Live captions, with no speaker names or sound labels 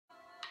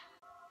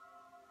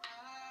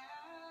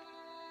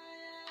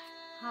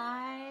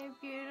Hi,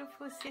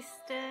 beautiful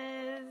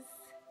sisters.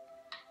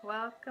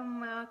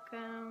 Welcome,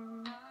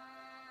 welcome.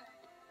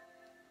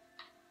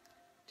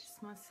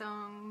 Just my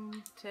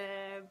song to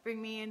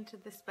bring me into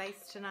the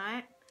space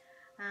tonight.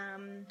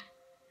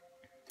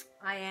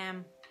 I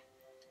am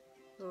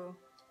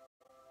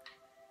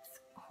it's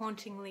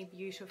hauntingly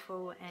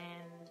beautiful,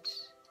 and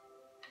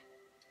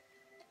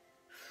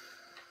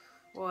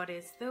what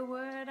is the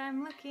word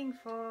I'm looking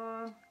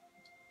for?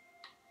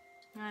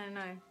 I don't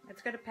know.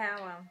 It's got a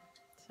power.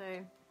 So,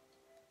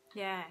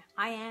 yeah,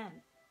 I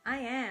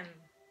am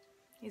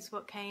is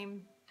what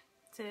came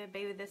to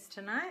be with us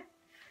tonight.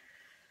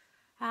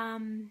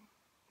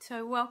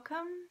 So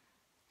welcome.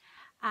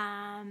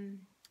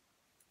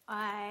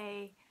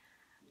 I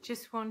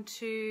just want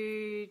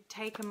to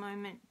take a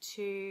moment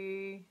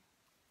to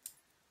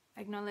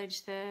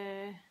acknowledge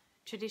the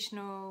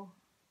traditional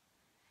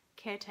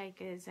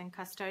caretakers and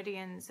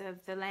custodians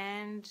of the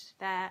land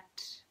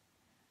that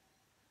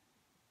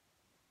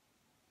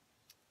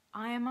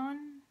I am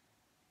on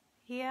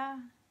here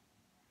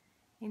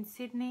in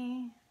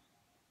Sydney,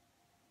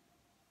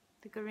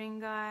 the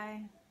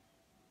Guringai,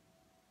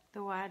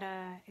 the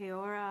wider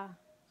Eora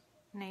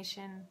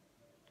nation,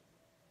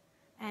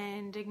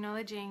 and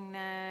acknowledging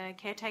the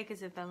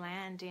caretakers of the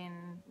land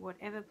in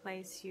whatever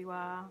place you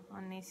are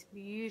on this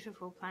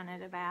beautiful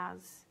planet of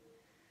ours,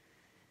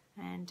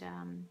 and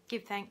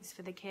give thanks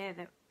for the care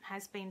that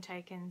has been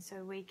taken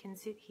so we can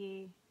sit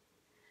here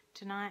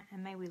tonight,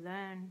 and may we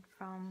learn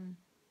from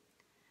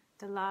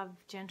the love,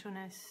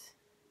 gentleness,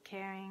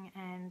 caring,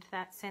 and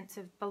that sense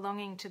of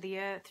belonging to the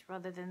earth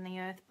rather than the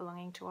earth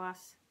belonging to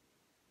us.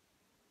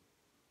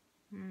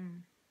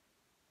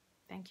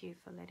 Thank you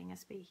for letting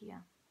us be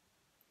here.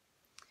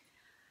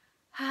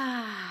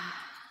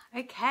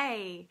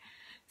 Okay,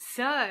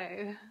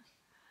 so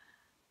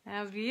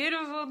our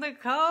beautiful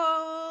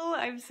Nicole,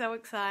 I'm so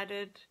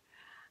excited.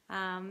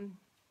 Come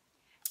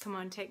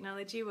on,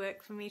 technology,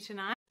 work for me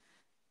tonight.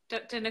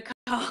 Dr.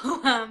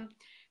 Nicole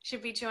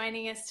should be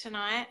joining us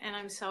tonight, and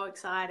I'm so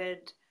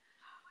excited,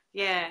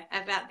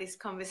 about this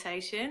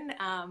conversation.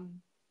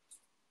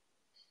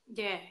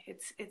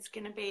 It's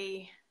gonna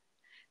be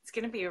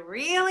a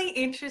really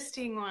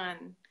interesting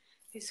one.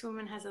 This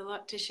woman has a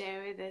lot to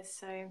share with us,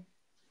 so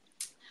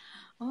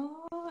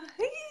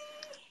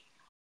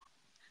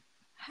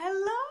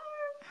hello.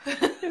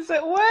 Is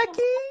it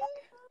working?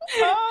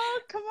 Oh,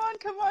 come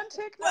on,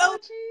 technology. Well,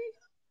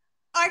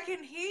 I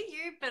can hear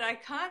you, but I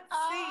can't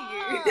see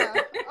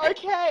you.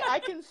 Okay, I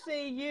can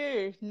see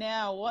you.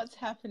 Now, what's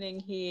happening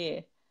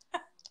here?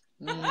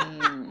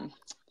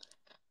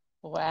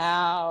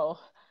 Wow,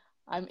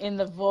 I'm in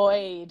the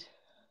void.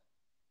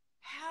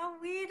 How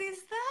weird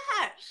is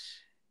that?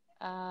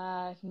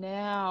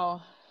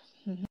 Now,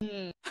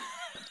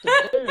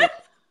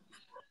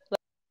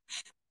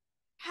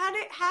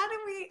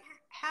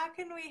 how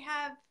can we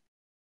have...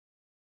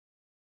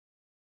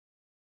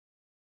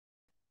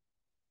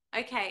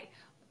 Okay.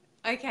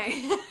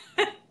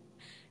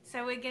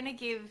 So we're gonna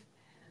give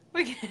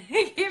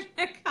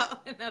Nicole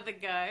another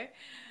go.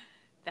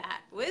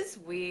 That was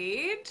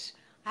weird.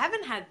 I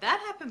haven't had that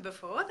happen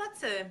before.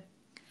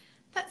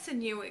 That's a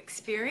new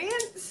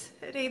experience.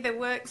 It either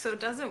works or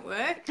doesn't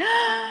work.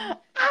 Oh,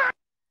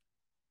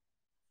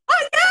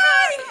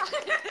 yay!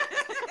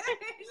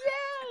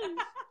 Yes!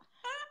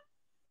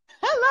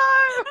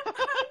 Hello!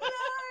 Hello!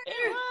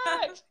 It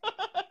worked!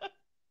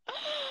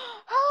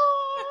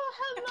 Oh,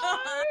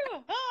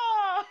 hello!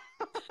 Oh.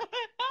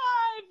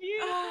 Hi,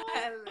 beautiful!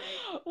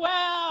 Hello.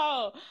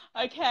 Wow!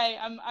 Okay,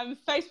 I'm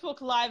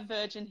Facebook Live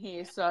virgin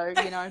here, so,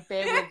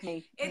 bear with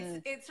me.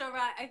 It's all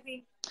right. I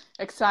think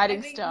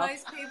Exciting stuff.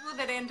 most people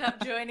that end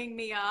up joining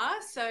me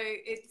are, so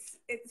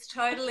it's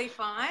totally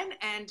fine.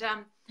 And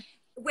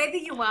whether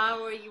you are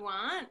or you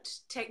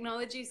aren't,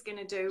 technology is going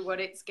to do what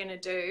it's going to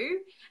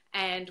do,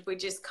 and we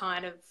just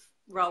kind of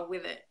roll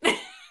with it.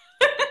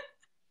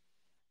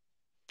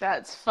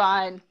 That's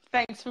fine.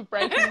 Thanks for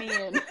breaking me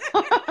in.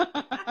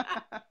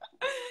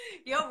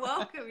 You're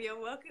welcome,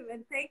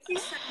 and thank you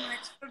so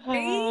much for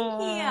being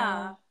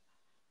here.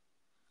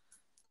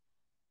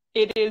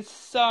 It is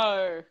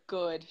so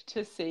good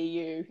to see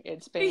you.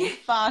 It's been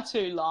far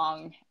too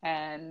long,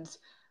 and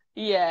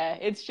yeah,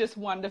 it's just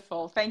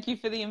wonderful. Thank you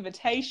for the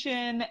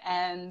invitation,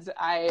 and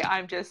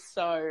I'm just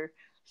so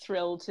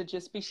thrilled to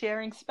just be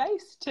sharing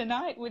space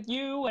tonight with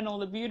you and all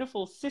the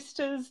beautiful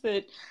sisters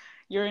that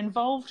you're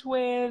involved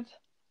with.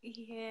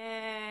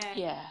 Yeah,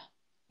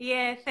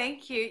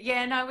 thank you.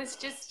 Yeah, and I was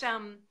just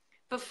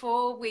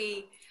before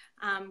we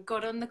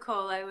got on the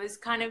call, I was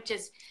kind of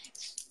just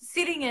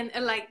sitting and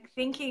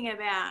thinking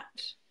about,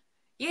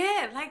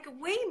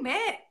 we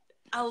met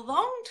a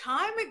long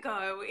time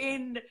ago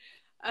in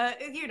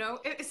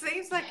it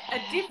seems like a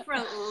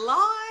different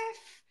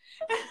life.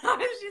 I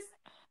was just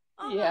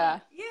yeah,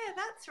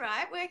 that's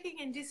right, working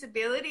in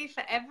disability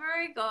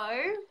forever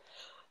ago.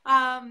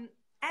 But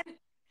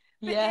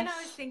then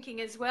I was thinking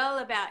as well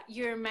about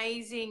your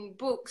amazing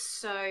books.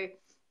 So,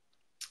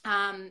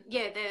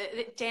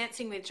 the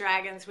Dancing with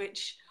Dragons,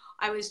 which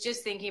I was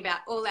just thinking about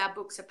all our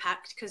books are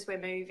packed because we're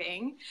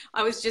moving.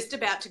 I was just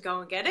about to go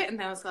and get it,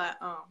 and I was like,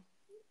 oh,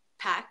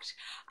 packed.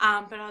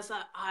 But I was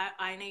like,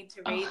 I need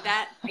to read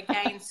that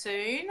again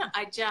soon.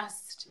 I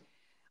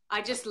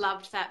just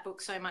loved that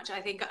book so much.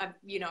 I think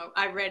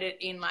I read it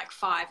in like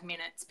 5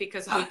 minutes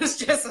because I was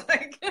just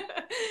like,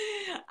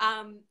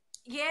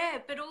 yeah.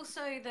 But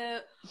also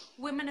the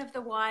Women of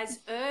the Wise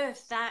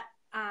Earth, that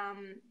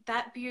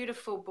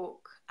beautiful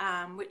book,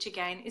 which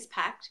again is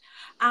packed.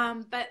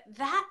 But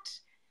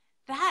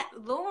that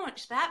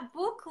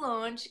book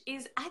launch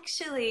is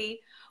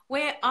actually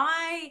where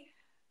I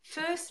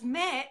first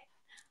met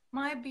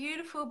my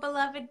beautiful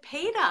beloved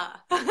Peter.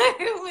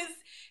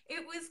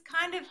 it was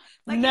kind of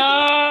like,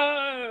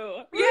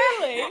 no,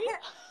 really?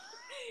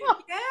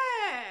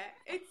 Yeah.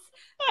 It's,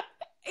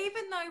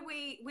 even though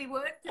we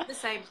worked at the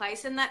same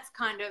place, and that's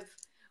kind of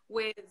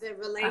where the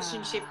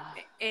relationship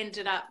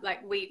ended up,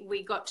 like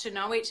we got to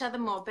know each other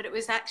more. But it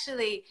was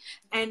actually,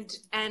 and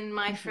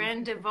my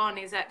friend Yvonne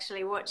is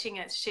actually watching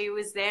us. She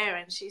was there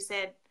and she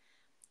said,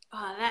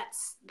 oh,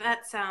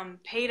 that's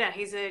Peter,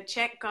 he's a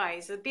Czech guy,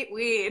 he's a bit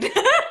weird.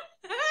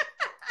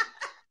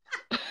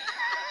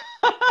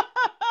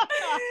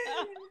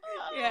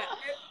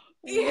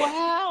 Yeah.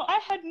 Wow, I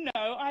had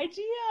no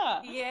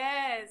idea.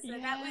 Yeah, so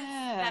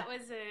Yeah. that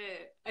was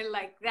a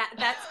like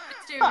that's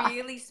just a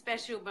really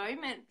special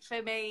moment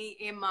for me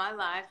in my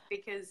life,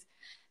 because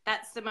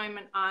that's the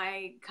moment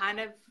I kind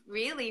of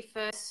really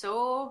first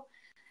saw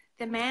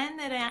the man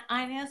that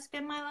I now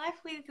spend my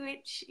life with,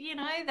 which,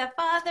 the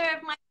father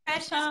of my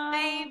precious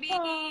baby.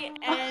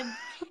 And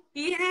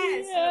yeah,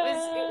 so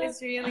it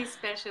was really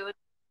special.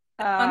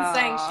 I'm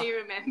saying she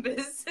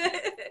remembers.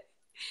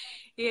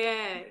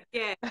 Yeah.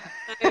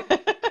 So,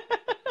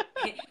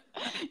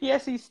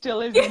 yes, he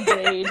still is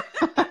indeed.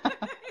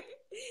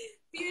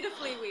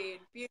 Beautifully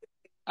weird.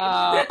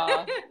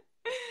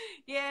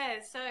 Yeah,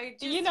 so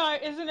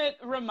just... isn't it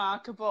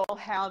remarkable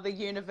how the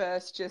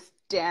universe just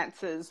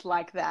dances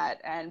like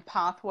that, and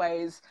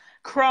pathways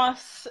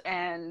cross,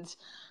 and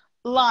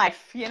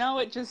life,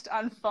 it just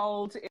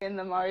unfolds in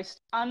the most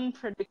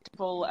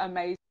unpredictable,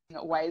 amazing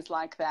ways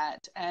like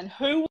that. And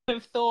who would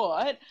have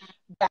thought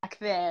back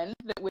then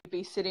that we'd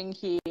be sitting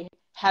here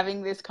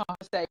having this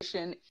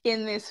conversation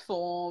in this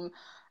form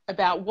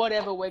about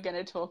whatever we're going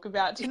to talk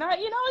about tonight?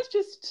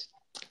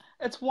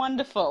 It's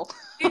wonderful.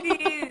 It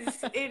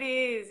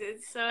is.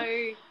 It's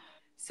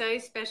so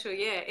special.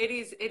 Yeah, it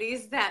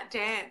is that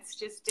dance,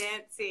 just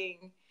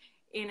dancing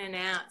in and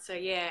out. So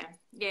yeah,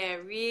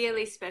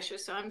 really special.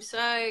 So I'm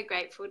so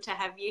grateful to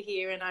have you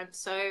here, and I'm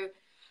so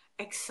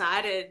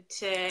excited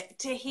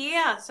to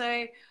hear.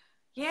 So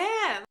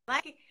yeah,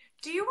 like,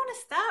 do you want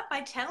to start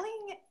by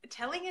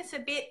telling us a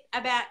bit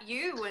about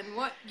you and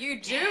what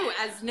you do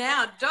as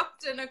now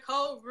Dr.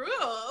 Nicole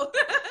Rule?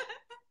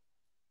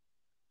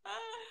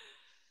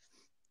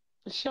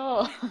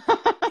 Sure.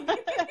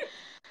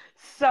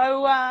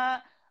 So,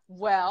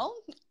 well,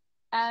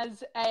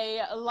 as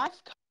a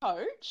life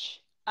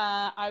coach,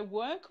 I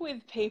work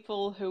with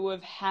people who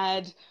have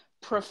had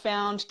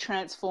profound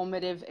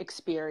transformative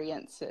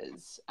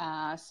experiences.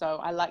 So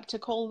I like to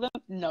call them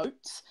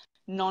notes,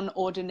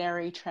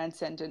 non-ordinary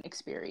transcendent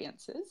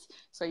experiences.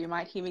 So you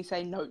might hear me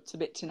say notes a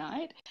bit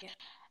tonight. Yeah.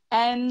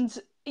 And,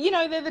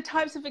 they're the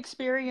types of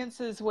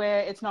experiences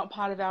where it's not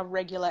part of our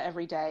regular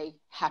everyday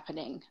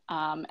happening.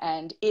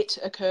 And it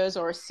occurs,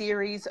 or a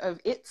series of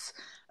its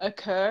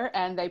occur,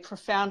 and they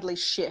profoundly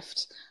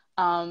shift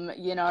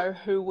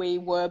who we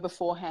were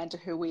beforehand to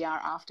who we are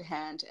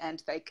afterhand.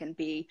 And they can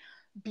be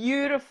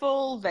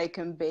beautiful, they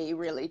can be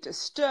really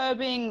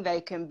disturbing,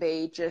 they can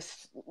be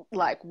just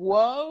like,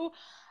 whoa,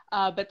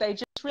 but they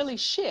just really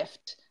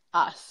shift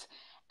us.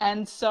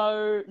 And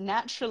so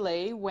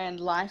naturally, when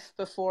life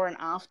before and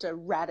after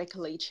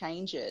radically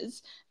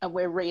changes, and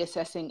we're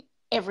reassessing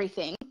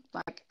everything,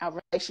 like our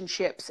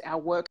relationships, our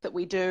work that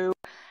we do,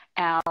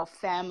 our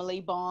family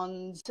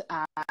bonds,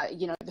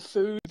 the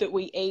food that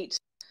we eat,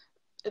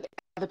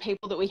 the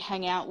people that we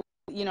hang out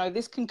with,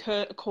 this can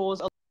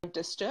cause a lot of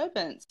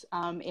disturbance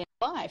in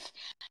life.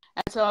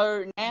 And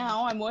so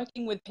now I'm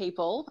working with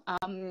people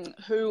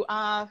who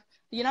are,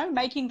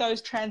 making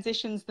those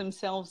transitions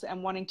themselves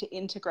and wanting to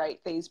integrate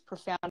these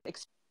profound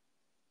experiences,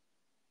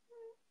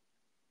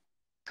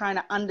 trying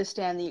to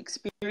understand the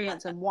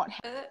experience and what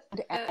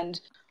happened,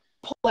 and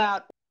pull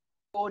out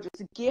gorgeous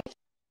gifts.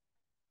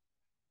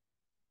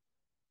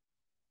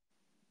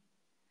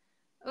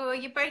 Oh,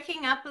 you're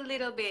breaking up a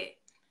little bit.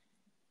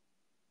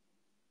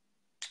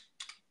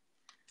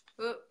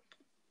 Oh,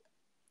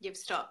 you've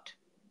stopped.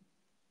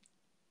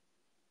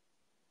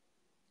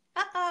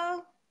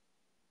 Uh-oh.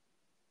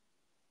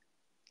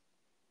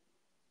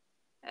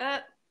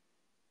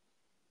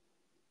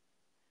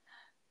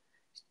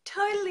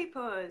 Totally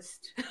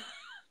paused.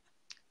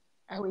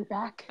 Are we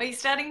back? Are you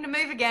starting to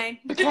move again?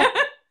 Okay.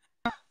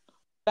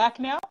 Back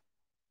now?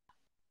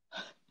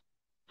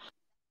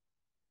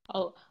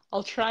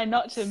 I'll try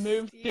not to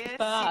move too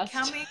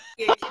fast.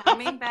 You're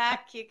coming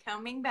back. You're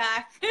coming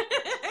back.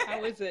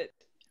 How is it?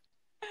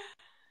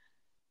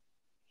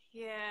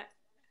 Yeah.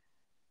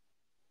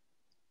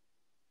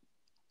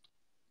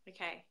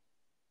 Okay.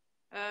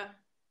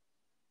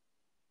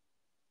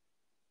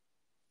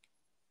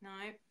 No.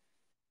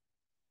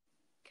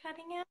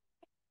 Cutting out.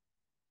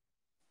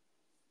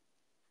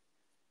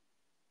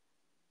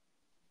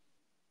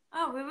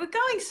 Oh, we were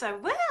going so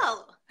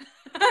well.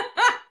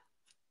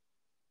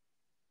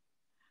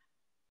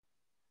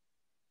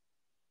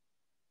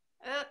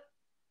 uh,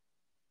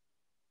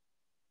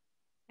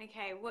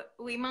 okay,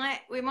 we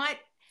might I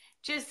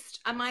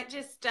might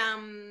just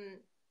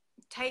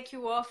take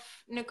you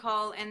off,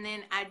 Nicole, and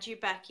then add you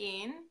back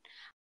in.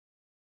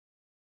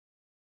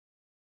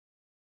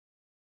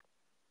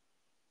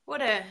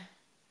 What a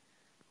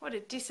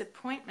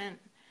disappointment.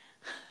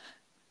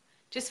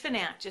 Just for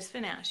now, just for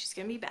now. She's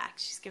gonna be back.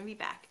 She's gonna be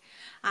back.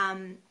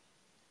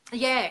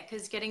 Yeah,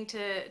 because getting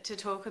to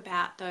talk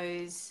about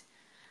those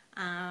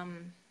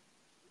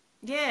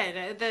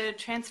yeah, the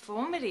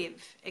transformative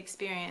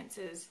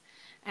experiences,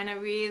 and I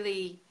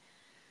really,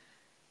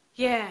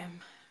 yeah,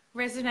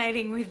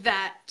 resonating with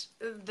that,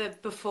 the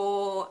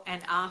before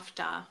and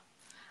after,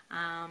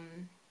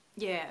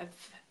 yeah,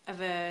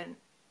 of an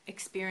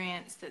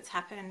experience that's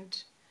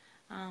happened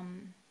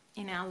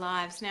in our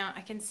lives. Now,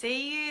 I can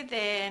see you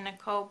there,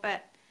 Nicole,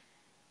 but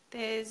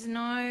there's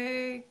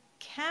no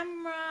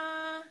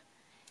camera.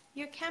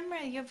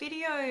 Your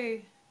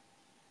video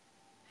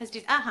has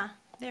just,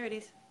 there it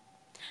is.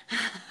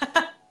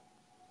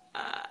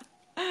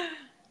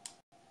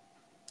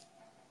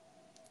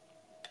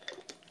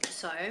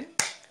 So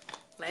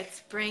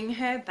let's bring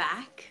her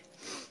back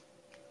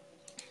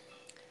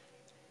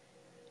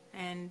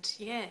and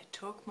yeah,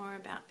 talk more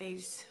about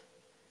these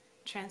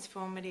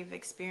transformative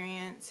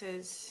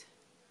experiences.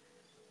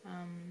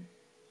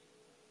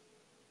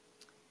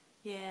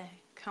 Yeah,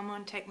 come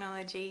on,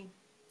 technology,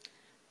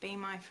 be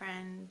my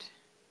friend.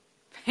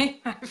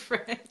 Be my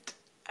friend.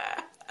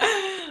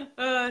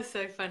 Oh,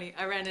 so funny.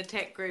 I ran a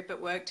tech group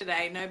at work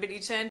today. Nobody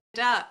turned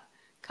up.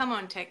 Come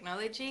on,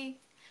 technology.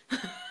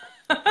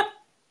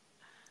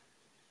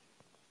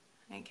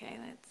 Okay,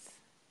 let's...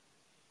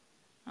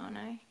 Oh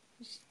no,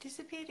 she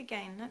disappeared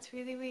again. That's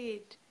really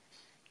weird.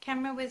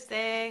 Camera was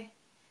there.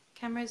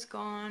 Camera's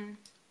gone.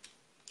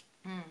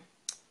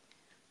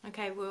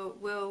 Okay,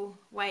 we'll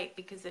wait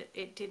because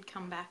it did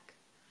come back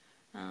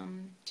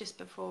just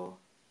before.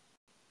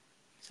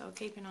 So I'll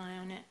keep an eye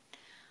on it.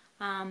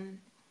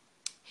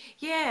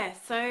 Yeah,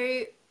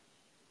 so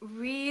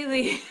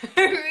really,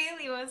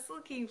 really was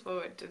looking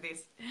forward to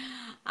this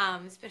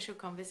special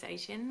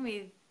conversation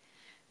with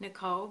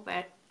Nicole,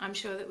 but I'm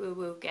sure that we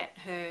will get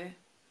her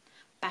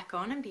back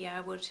on and be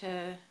able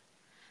to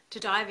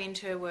dive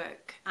into her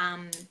work.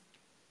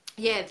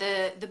 Yeah,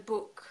 the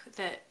book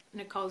that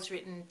Nicole's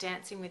written,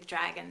 Dancing with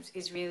Dragons,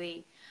 is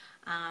really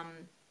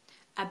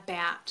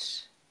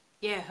about,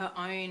 yeah, her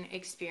own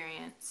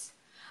experience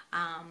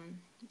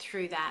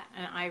through that,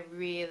 and I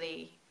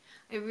really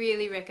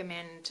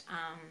recommend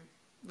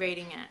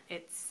reading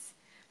it.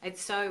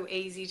 It's so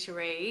easy to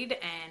read,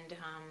 and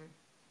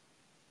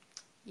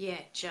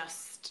yeah,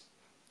 just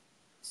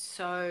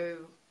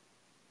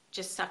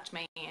sucked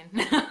me in.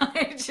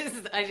 I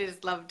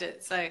just loved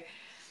it. So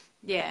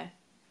yeah,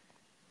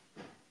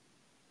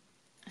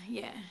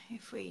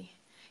 if we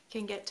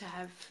can get to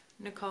have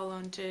Nicole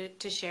on to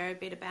share a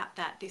bit about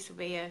that,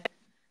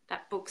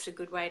 that book's a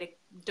good way to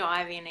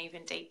dive in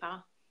even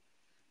deeper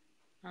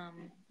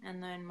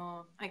and learn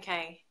more.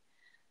 Okay,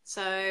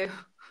 so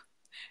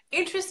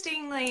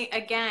interestingly,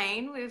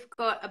 again, we've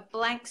got a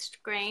blank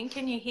screen.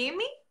 Can you hear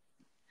me?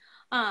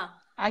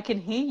 I can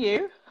hear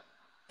you.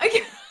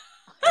 Okay.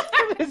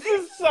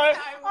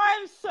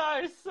 I'm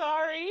so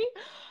sorry.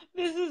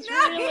 This is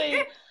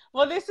really,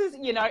 well, this is,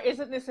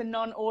 isn't this a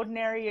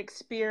non-ordinary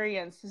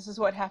experience? This is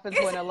what happens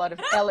when a lot of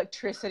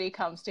electricity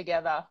comes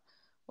together.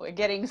 We're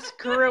getting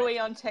screwy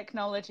on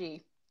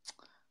technology.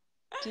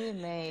 Dear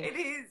me.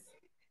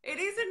 It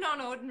is a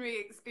non-ordinary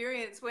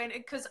experience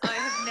because I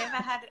have never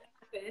had it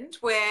happened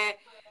where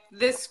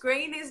the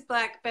screen is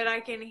black, but I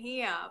can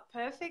hear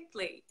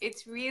perfectly.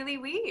 It's really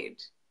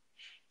weird.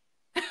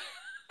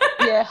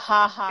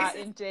 Yeah,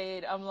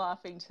 indeed. I'm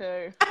laughing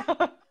too.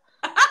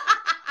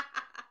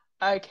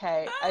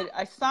 Okay,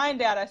 I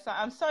signed out.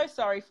 I'm so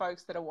sorry,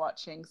 folks that are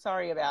watching.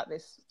 Sorry about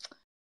this.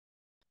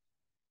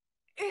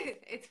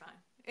 It's fine.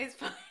 It's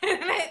fine.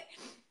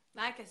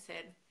 Like I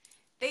said,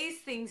 these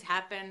things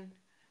happen.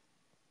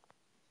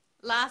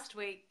 Last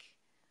week,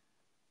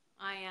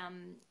 I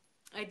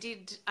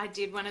did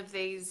one of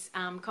these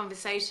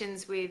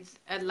conversations with,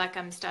 like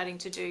I'm starting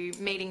to do,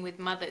 meeting with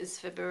mothers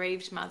for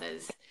bereaved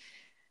mothers,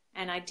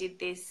 and I did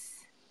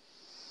this.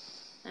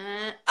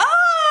 Oh!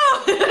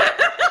 I love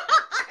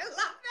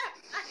that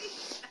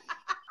face.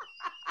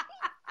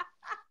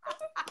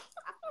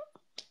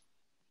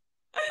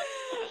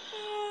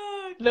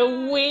 The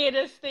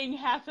weirdest thing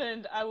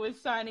happened. I was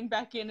signing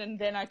back in and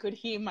then I could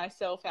hear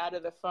myself out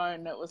of the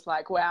phone. It was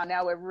like, wow,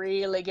 now we're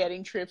really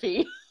getting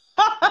trippy.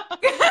 Well,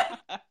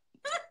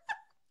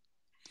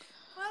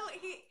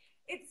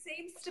 it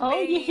seems to be... Oh,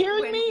 you're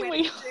hearing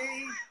me?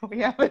 We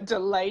have a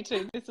delay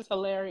too. This is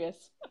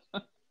hilarious.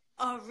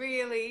 Oh,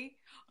 really?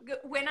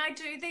 When I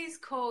do these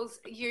calls,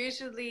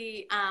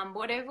 usually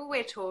whatever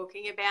we're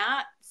talking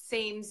about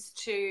seems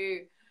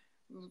to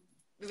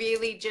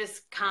really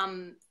just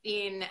come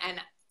in and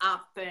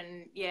up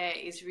and yeah,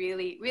 is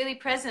really, really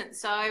present.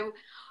 So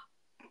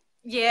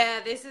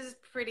yeah, this is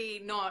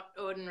pretty not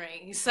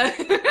ordinary. So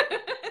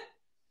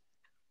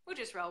we'll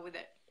just roll with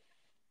it.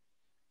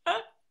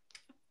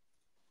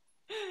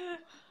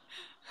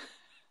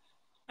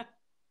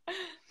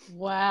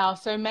 Wow.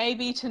 So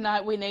maybe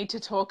tonight we need to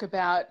talk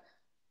about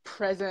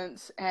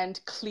presence and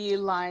clear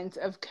lines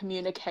of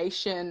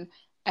communication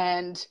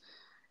and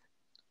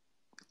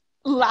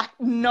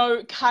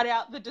cut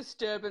out the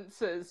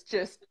disturbances,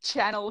 just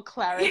channel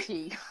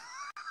clarity.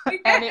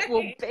 And it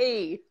will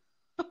be.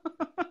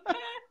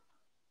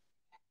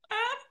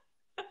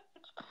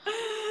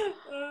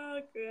 Oh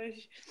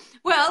gosh.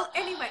 Well,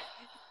 anyway,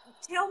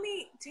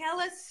 tell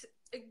us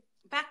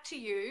back to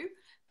you,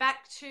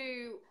 back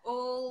to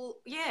all,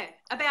 yeah,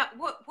 about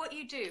what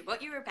you do,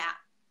 what you're about.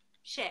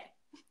 Share.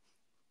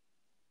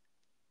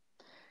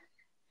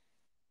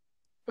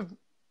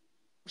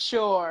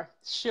 Sure.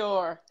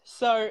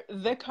 So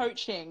the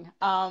coaching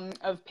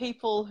of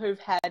people who've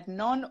had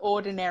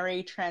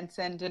non-ordinary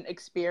transcendent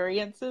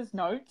experiences,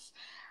 notes,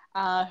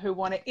 who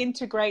want to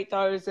integrate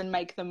those and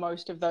make the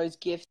most of those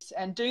gifts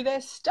and do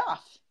their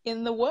stuff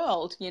in the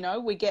world. You know,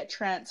 we get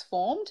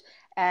transformed,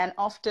 and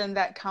often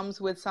that comes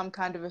with some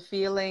kind of a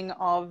feeling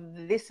of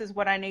this is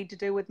what I need to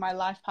do with my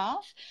life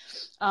path.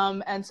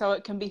 And so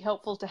it can be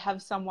helpful to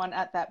have someone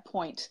at that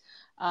point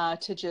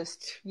to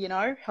just, you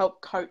know,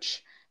 help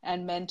coach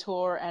and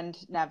mentor and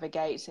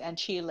navigate and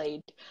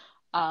cheerlead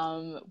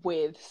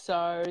with.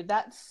 So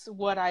that's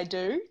what I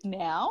do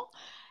now.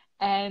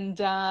 And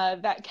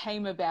that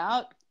came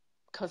about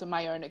because of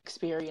my own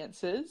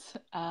experiences.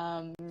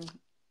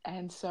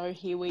 And so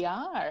here we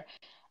are.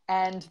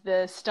 And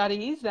the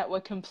studies that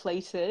were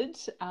completed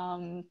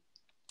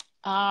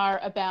are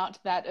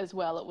about that as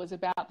well. It was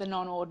about the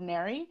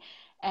non-ordinary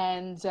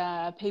and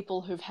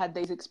people who've had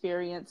these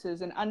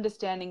experiences and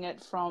understanding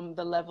it from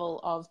the level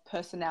of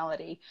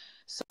personality.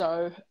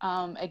 So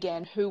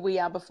again, who we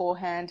are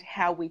beforehand,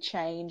 how we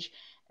change,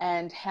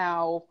 and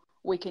how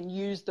we can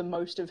use the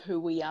most of who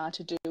we are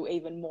to do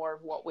even more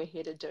of what we're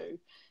here to do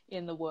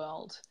in the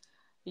world.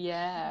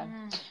 Yeah.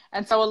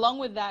 And so along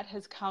with that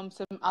has come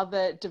some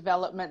other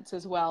developments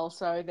as well.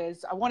 So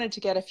I wanted to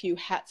get a few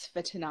hats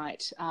for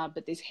tonight,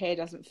 but this hair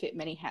doesn't fit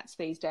many hats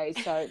these days.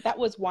 So that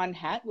was one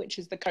hat, which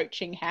is the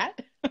coaching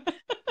hat.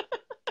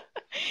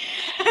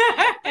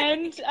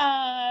 And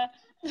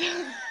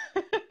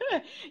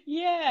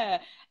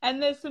yeah,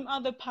 and there's some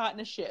other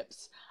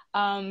partnerships.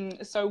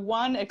 So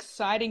one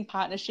exciting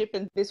partnership,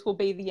 and this will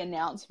be the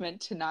announcement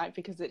tonight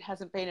because it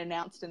hasn't been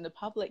announced in the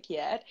public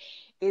yet,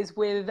 is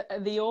with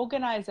the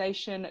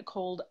organization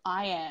called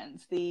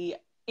IANS, the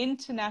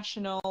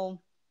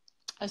International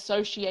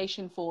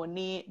Association for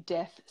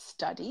Near-Death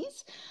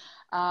Studies.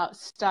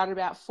 Started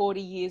about 40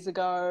 years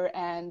ago,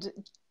 and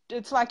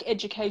it's like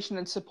education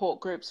and support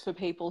groups for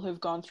people who've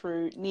gone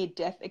through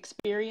near-death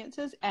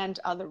experiences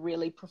and other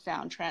really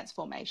profound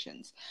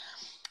transformations.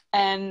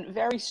 And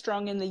very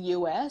strong in the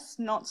US,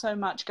 not so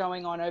much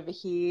going on over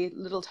here,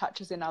 little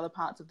touches in other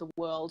parts of the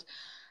world.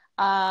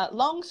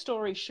 Long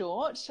story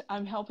short,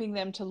 I'm helping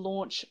them to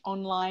launch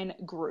online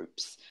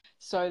groups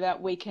so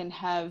that we can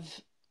have,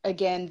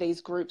 again, these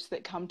groups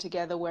that come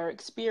together where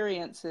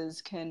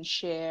experiences can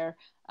share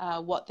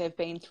what they've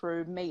been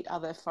through, meet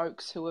other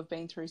folks who have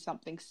been through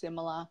something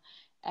similar,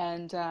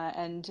 and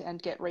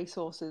get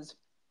resources.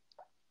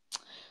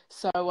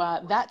 So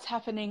that's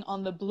happening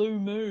on the Blue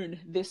Moon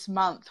this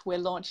month. We're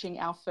launching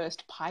our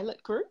first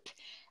pilot group,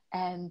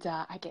 and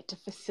I get to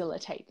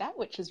facilitate that,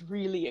 which is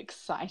really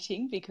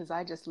exciting because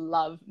I just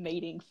love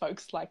meeting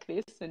folks like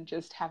this and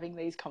just having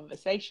these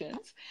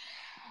conversations.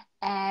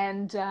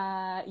 And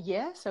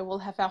yeah, so we'll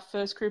have our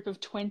first group of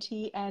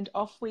 20 and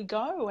off we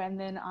go. And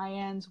then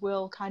IANS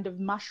will kind of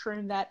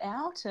mushroom that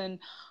out, and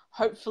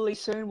hopefully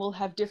soon we'll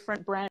have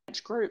different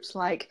branch groups,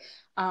 like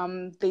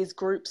these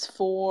groups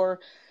for,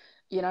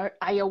 you know,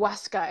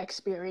 ayahuasca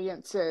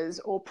experiences,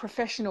 or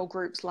professional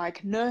groups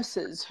like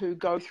nurses who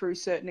go through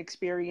certain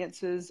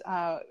experiences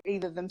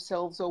either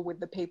themselves or with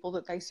the people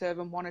that they serve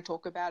and want to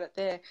talk about it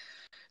there.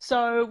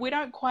 So we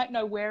don't quite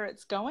know where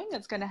it's going.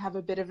 It's going to have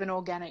a bit of an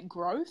organic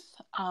growth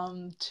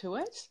to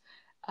it.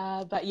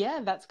 But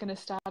yeah, that's going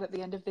to start at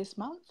the end of this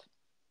month.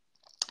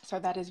 So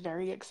that is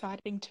very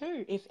exciting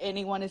too. If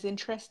anyone is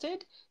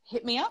interested,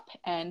 hit me up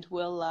and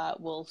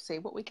we'll see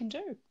what we can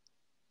do.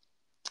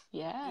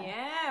 Yeah.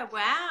 Yeah,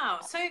 wow.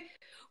 So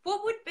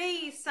what would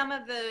be some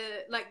of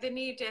the, like, the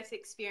near death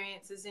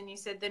experiences, and you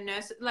said the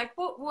nurse, like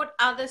what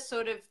other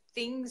sort of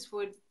things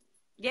would,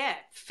 yeah,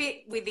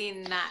 fit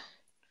within that?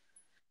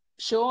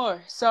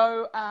 Sure.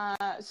 So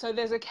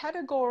there's a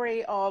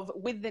category of,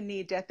 with the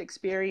near-death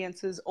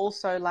experiences,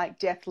 also like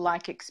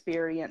death-like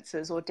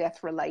experiences or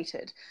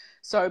death-related.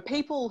 So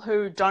people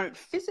who don't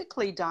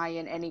physically die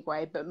in any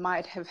way, but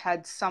might have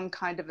had some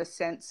kind of a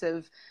sense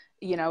of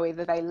you know,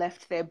 either they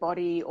left their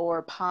body or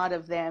a part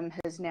of them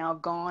has now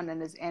gone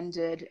and has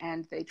ended,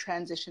 and they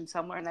transitioned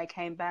somewhere and they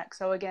came back.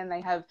 So again,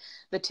 they have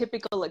the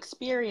typical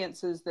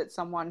experiences that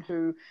someone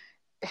who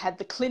had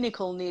the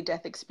clinical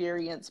near-death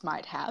experience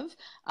might have.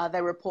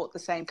 They report the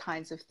same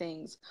kinds of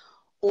things.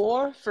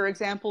 Or, for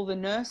example, the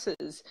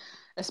nurses,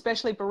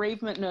 especially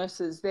bereavement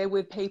nurses, they're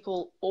with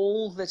people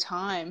all the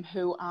time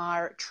who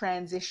are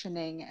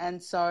transitioning.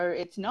 And so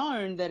it's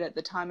known that at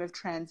the time of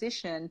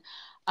transition,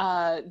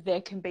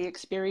 there can be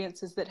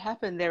experiences that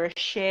happen. There are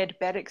shared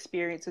bed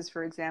experiences,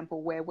 for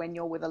example, where when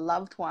you're with a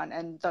loved one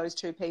and those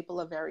two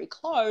people are very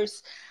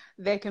close,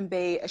 there can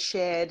be a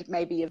shared,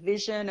 maybe a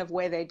vision of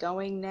where they're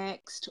going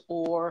next,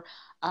 or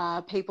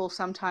people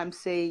sometimes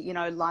see, you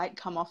know, light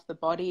come off the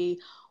body,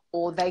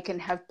 or they can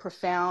have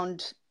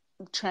profound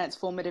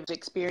transformative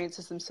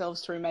experiences themselves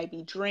through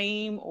maybe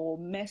dream or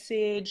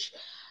message.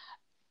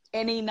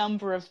 Any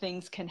number of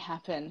things can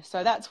happen.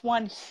 So that's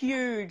one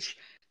huge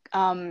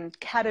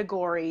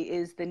category,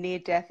 is the near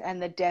death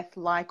and the death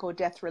like or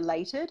death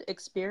related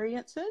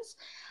experiences.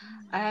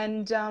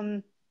 And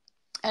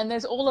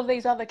there's all of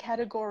these other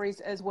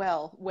categories as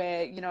well,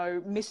 where, you know,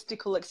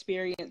 mystical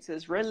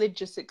experiences,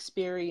 religious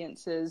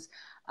experiences,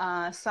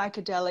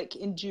 psychedelic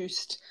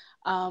induced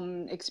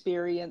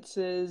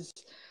experiences.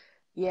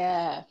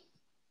 Yeah,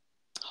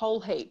 whole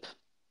heap.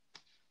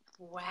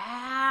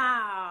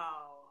 Wow.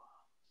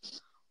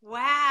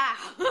 Wow.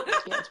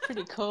 Yeah, it's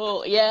pretty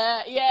cool.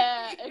 Yeah,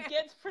 it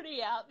gets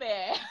pretty out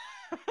there.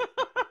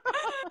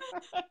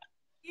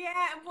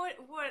 Yeah, and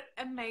what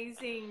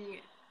amazing,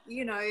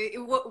 you know,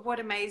 what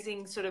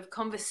amazing sort of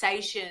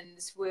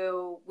conversations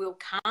will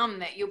come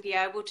that you'll be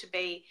able to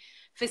be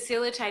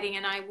facilitating.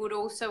 And I would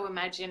also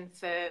imagine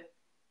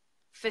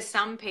for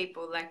some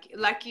people,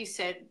 like you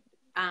said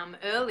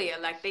earlier,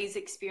 like these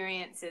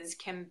experiences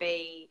can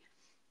be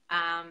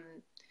um,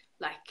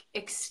 like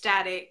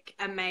ecstatic,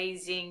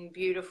 amazing,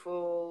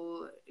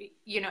 beautiful,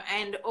 you know,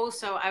 and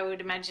also I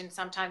would imagine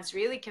sometimes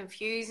really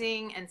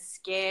confusing and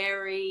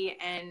scary.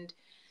 And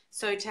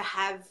so to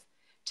have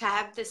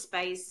the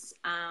space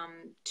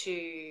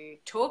to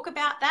talk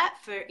about that,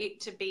 for it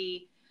to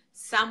be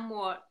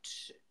somewhat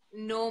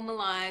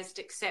normalized,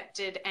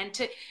 accepted, and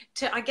to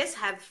I guess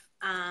have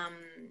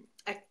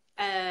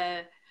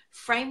a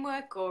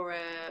framework or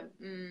a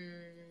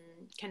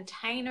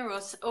container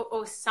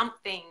or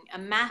something, a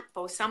map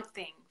or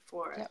something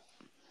for it. Yep.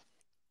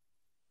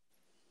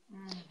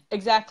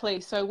 Exactly.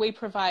 So we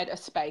provide a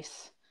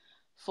space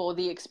for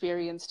the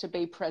experience to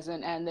be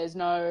present, and there's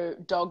no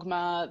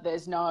dogma,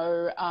 there's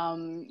no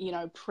you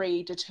know,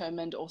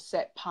 predetermined or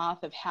set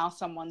path of how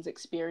someone's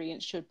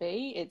experience should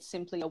be. It's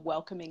simply a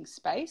welcoming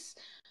space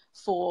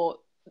for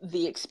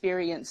the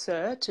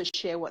experiencer to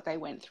share what they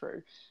went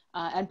through.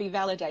 And be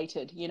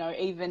validated, you know,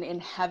 even in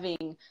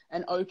having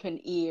an open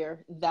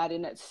ear, that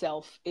in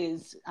itself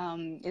is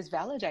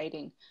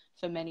validating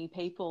for many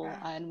people.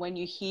 Yeah. And when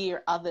you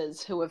hear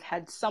others who have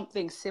had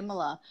something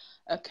similar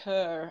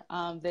occur,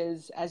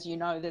 there's, as you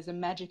know, there's a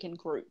magic in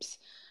groups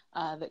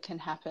that can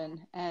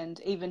happen.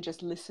 And even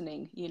just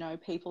listening, you know,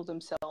 people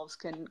themselves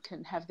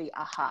can have the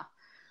aha.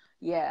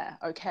 Yeah,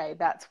 okay,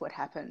 that's what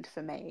happened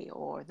for me,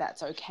 or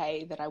that's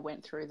okay that I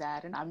went through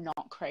that and I'm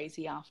not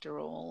crazy after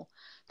all.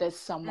 There's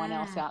someone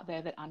else out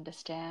there that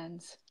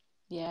understands.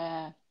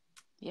 Yeah,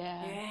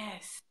 yeah.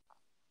 Yes.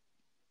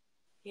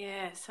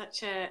 Yeah,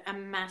 such a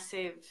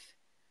massive,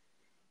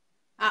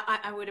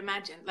 I would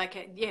imagine,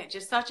 like yeah,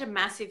 just such a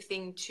massive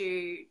thing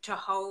to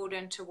hold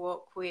and to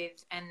walk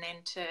with, and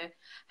then to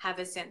have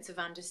a sense of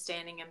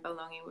understanding and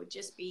belonging would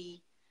just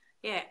be,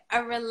 yeah,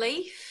 a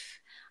relief.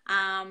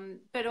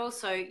 But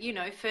also, you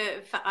know,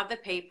 for other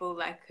people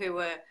like who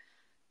are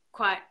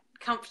quite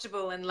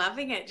comfortable and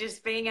loving it,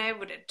 just being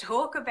able to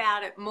talk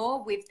about it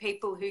more with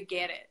people who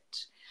get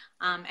it,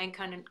 and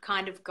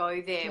kind of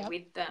go there Yep.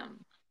 with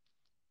them.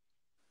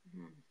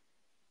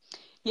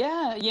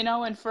 Yeah, you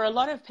know, and for a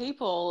lot of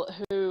people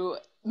who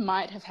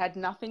might have had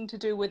nothing to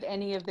do with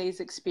any of these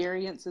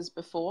experiences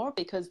before,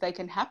 because they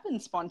can happen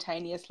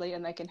spontaneously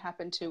and they can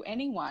happen to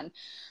anyone.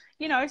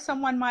 You know,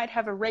 someone might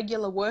have a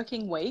regular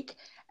working week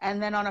and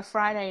then on a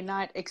Friday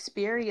night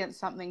experience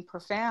something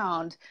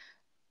profound,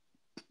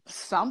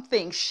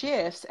 something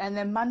shifts, and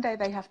then Monday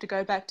they have to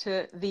go back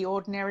to the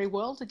ordinary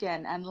world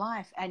again and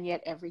life, and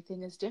yet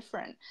everything is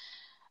different.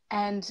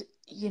 And,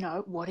 you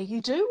know, what do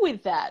you do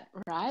with that,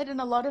 right?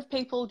 And a lot of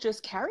people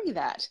just carry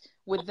that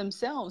with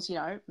themselves. You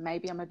know,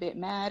 maybe I'm a bit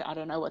mad, I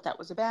don't know what that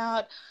was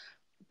about,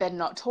 better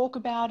not talk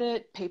about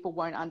it, people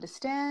won't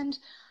understand.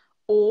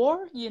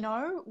 Or, you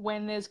know,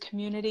 when there's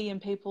community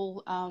and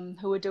people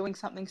who are doing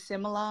something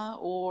similar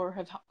or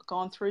have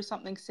gone through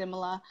something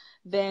similar,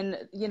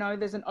 then, you know,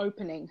 there's an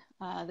opening.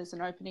 There's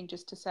an opening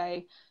just to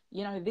say,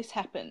 you know, this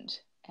happened,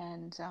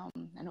 and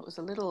it was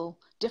a little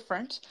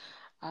different.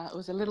 It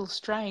was a little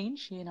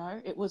strange, you know,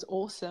 it was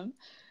awesome.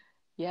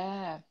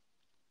 Yeah.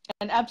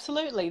 And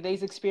absolutely,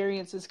 these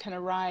experiences can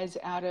arise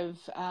out of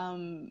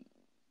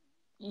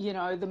you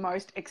know, the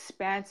most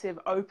expansive,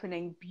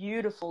 opening,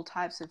 beautiful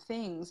types of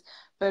things,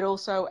 but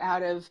also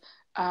out of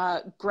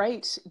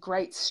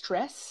great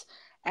stress.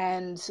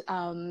 And,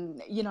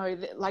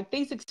 like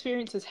these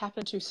experiences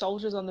happen to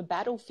soldiers on the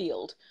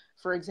battlefield,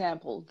 for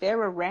example.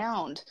 They're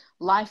around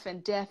life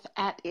and death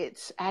at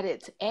its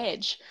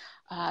edge.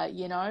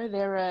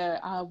 There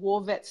are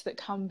war vets that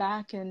come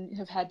back and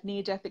have had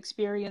near-death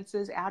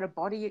experiences,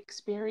 out-of-body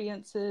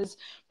experiences,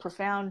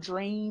 profound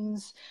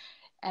dreams.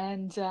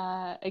 And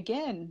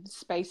again,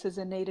 spaces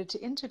are needed to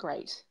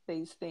integrate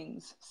these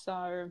things.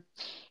 So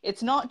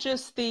it's not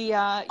just the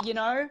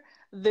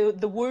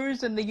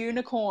woos and the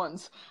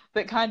unicorns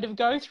that kind of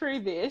go through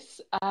this.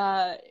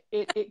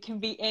 It can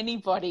be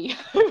anybody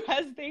who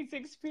has these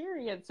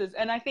experiences,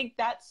 and I think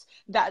that's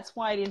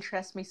why it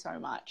interests me so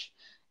much.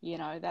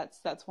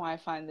 That's why I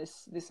find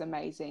this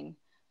amazing.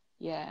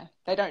 Yeah,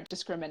 they don't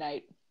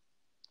discriminate.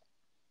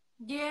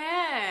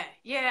 Yeah.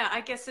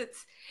 I guess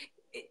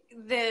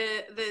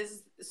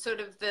there's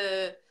sort of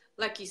the,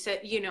 like you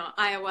said,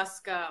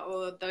 ayahuasca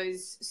or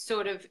those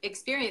sort of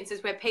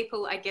experiences where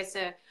people, I guess,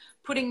 are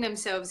putting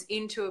themselves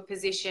into a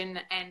position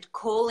and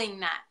calling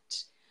that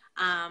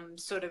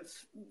sort of,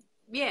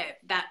 yeah,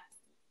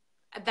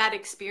 that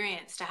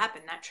experience to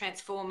happen, that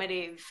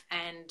transformative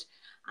and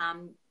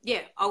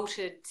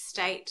altered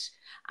state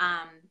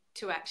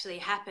to actually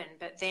happen.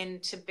 But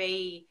then to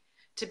be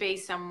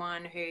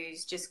someone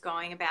who's just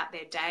going about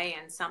their day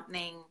and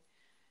something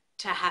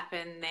to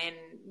happen, then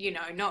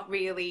not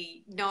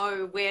really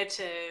know where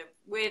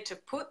to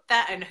put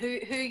that and who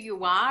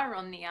you are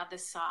on the other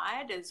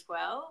side as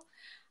well.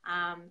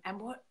 And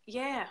what,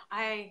 yeah,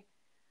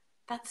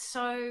 that's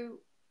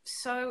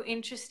so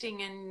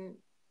interesting. And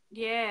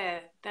yeah,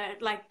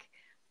 that, like,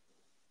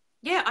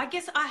 yeah, I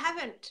guess I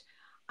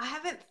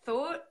haven't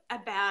thought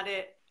about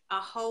it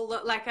a whole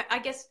lot. Like, I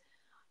guess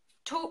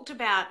talked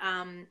about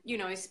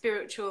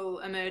spiritual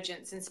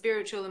emergence and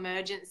spiritual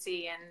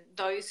emergency and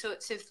those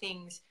sorts of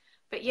things.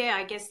 But yeah,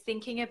 I guess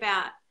thinking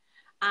about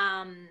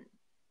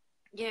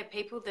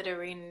people that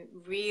are in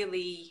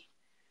really,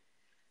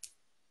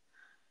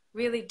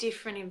 really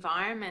different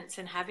environments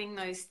and having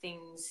those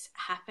things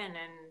happen,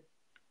 and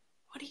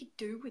what do you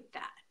do with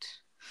that?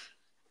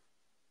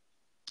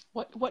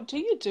 What do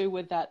you do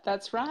with that?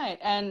 That's right.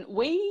 And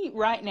we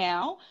right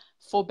now,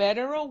 for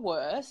better or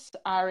worse,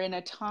 are in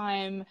a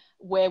time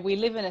where we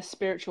live in a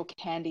spiritual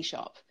candy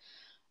shop.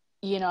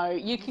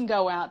 You can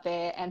go out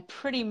there and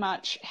pretty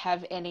much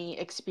have any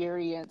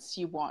experience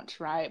you want,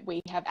 right?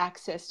 We have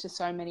access to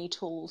so many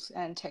tools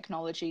and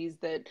technologies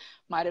that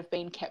might have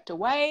been kept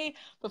away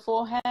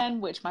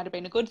beforehand, which might have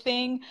been a good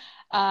thing,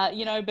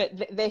 but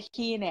they're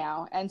here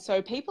now. And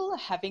so people are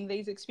having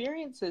these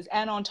experiences.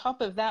 And on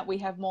top of that, we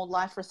have more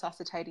life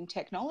resuscitating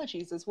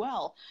technologies as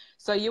well.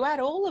 So you add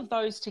all of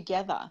those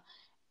together,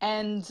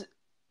 and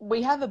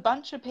we have a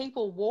bunch of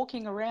people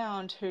walking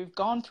around who've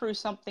gone through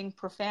something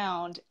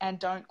profound and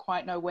don't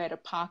quite know where to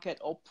park it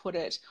or put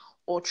it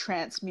or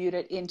transmute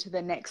it into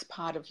the next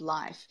part of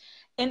life.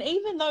 And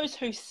even those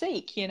who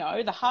seek,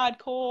 the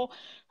hardcore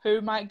who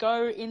might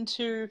go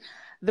into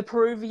the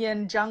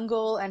Peruvian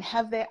jungle and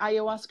have their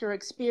ayahuasca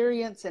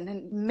experience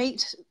and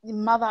meet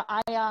Mother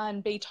Aya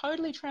and be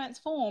totally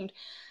transformed.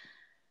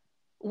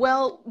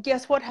 Well,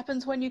 guess what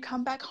happens when you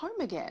come back home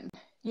again?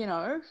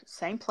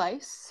 Same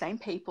place, same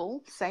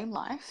people, same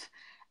life.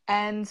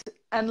 And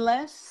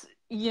unless,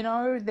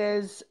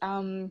 unless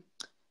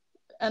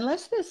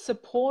there's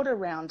support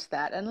around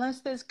that,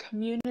 unless there's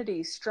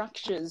community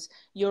structures,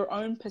 your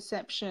own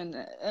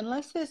perception,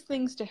 unless there's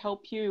things to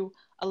help you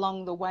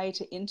along the way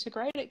to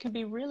integrate, it can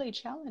be really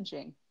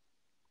challenging.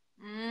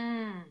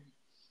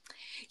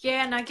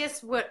 Yeah, and I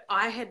guess what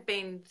I had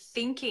been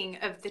thinking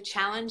of, the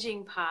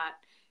challenging part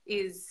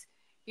is,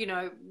 you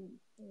know,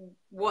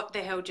 what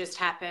the hell just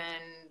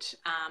happened?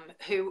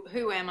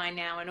 Who am I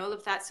now? And all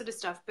of that sort of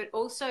stuff. But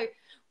also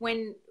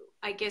when,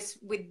 I guess,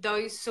 with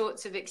those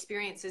sorts of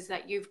experiences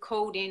that you've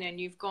called in and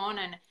you've gone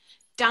and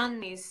done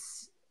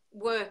this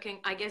work, and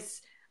I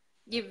guess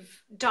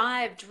you've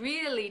dived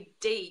really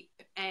deep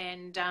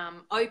and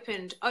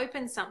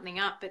opened something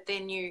up, but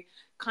then you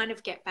kind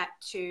of get back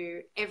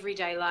to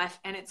everyday life,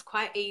 and it's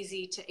quite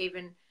easy to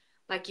even,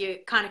 like, you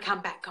kind of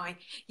come back going,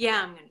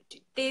 yeah, I'm going to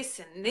do this,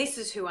 and this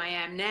is who I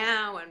am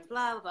now, and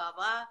blah blah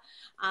blah,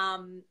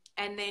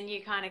 and then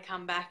you kind of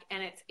come back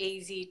and it's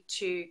easy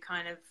to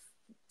kind of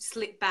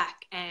slip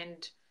back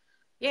and,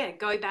 yeah,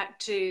 go back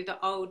to the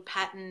old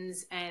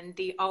patterns and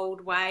the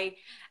old way.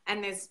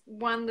 And there's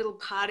one little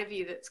part of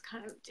you that's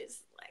kind of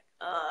just like,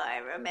 oh, I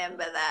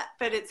remember that.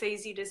 But it's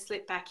easy to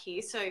slip back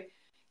here. So,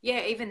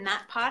 yeah, even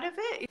that part of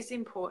it is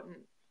important.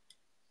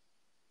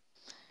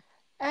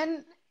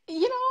 And and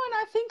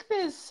I think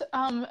there's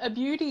a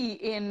beauty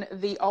in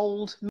the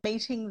old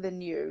meeting the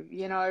new.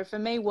 For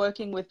me,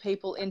 working with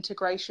people,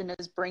 integration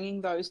is bringing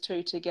those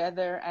two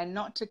together and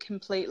not to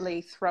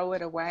completely throw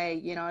it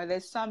away.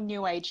 There's some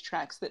new age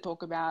tracks that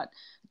talk about,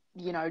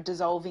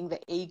 dissolving the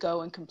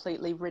ego and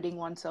completely ridding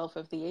oneself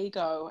of the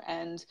ego.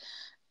 And,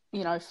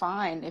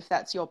 fine, if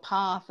that's your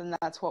path and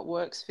that's what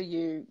works for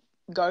you,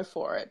 go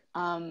for it.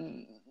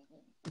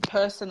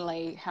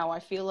 personally, how I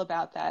feel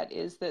about that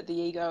is that the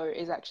ego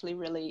is actually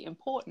really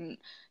important.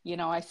 You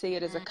know, I see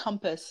it as a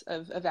compass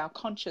of our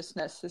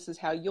consciousness. This is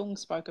how Jung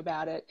spoke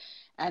about it.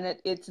 And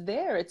it's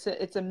there.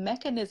 It's a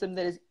mechanism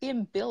that is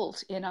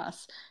inbuilt in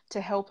us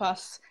to help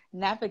us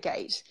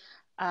navigate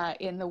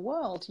in the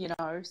world, you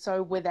know.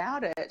 So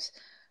without it,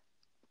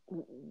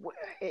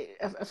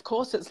 of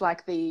course, it's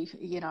like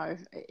you know,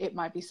 it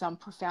might be some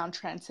profound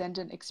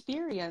transcendent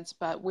experience,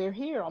 but we're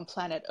here on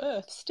planet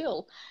Earth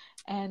still,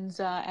 and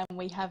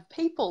we have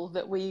people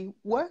that we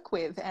work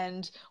with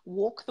and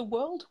walk the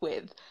world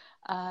with,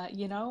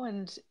 you know.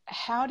 And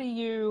how do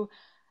you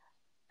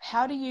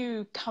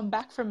come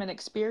back from an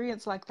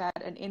experience like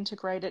that and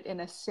integrate it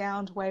in a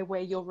sound way where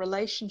your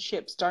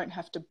relationships don't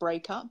have to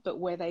break up, but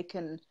where they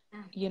can,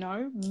 you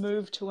know,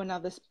 move to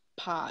another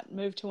part,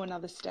 move to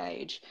another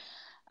stage?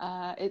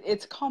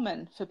 It's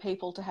common for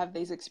people to have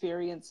these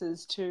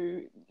experiences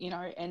to, you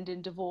know, end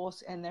in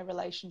divorce and their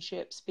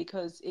relationships,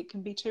 because it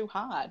can be too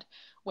hard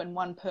when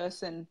one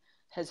person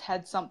has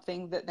had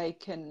something that they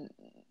can,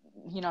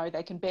 you know,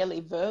 they can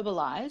barely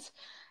verbalize,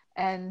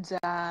 and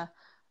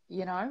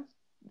you know,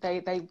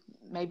 they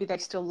maybe they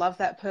still love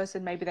that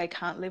person, maybe they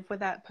can't live with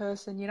that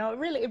person. You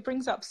know, it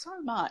brings up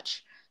so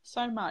much,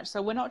 so much.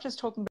 So we're not just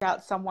talking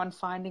about someone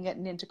finding it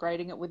and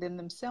integrating it within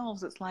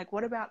themselves. It's like,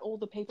 what about all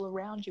the people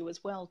around you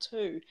as well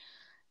too?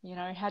 You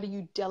know, how do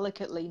you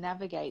delicately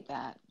navigate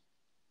that?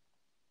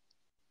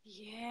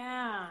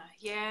 Yeah,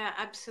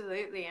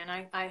 absolutely. And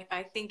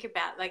I think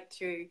about, like,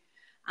 through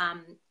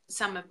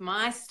some of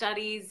my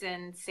studies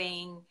and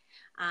seeing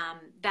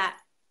that,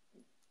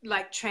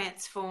 like,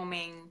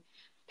 transforming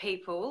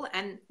people,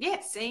 and yeah,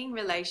 seeing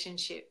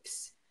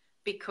relationships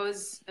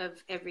because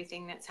of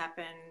everything that's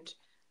happened.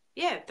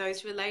 Yeah,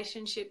 those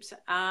relationships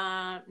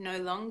are no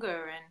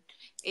longer. And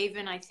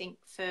even I think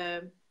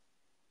for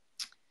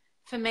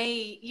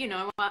me, you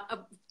know,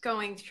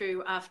 going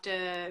through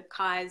after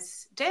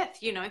Kai's death,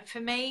 you know, for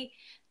me,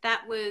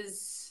 that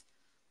was,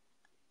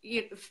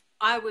 you know,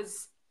 I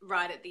was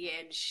right at the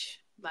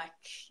edge. Like,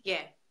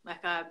 yeah,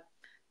 like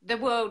the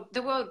world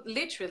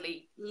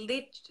literally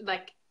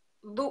like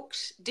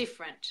looked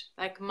different.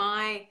 Like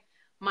my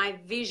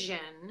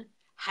vision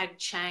had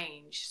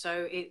changed,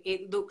 so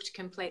it looked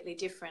completely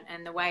different,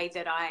 and the way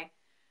that I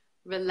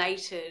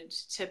related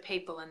to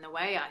people and the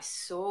way I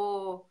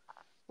saw,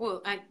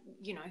 well, I,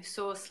 you know,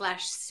 saw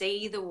slash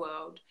see the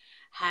world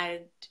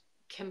had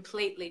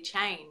completely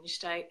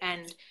changed.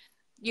 And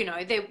you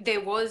know,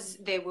 there was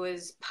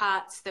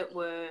parts that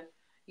were,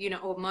 you know,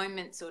 or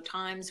moments or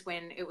times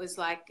when it was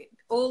like,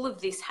 all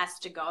of this has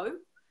to go.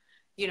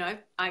 You know,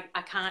 I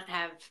can't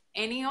have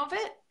any of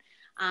it.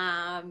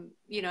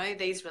 You know,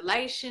 these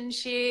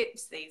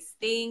relationships, these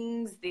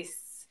things,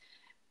 this,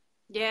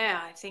 yeah,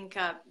 I think,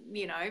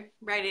 you know,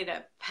 ready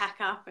to pack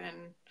up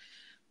and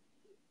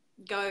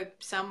go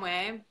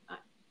somewhere.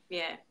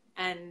 Yeah.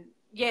 And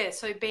yeah,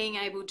 so being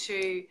able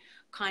to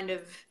kind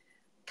of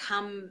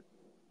come,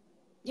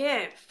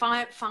 yeah,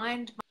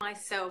 find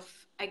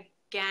myself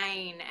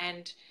again.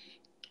 And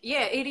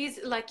yeah, it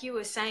is like you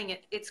were saying,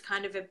 it's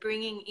kind of a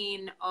bringing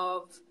in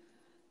of,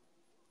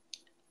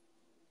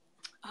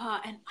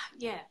 and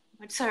yeah,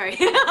 I'm sorry.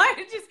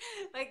 I just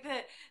like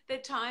the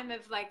time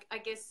of, like, I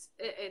guess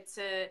it's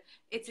a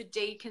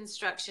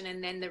deconstruction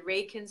and then the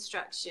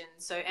reconstruction.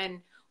 So, and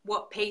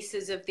what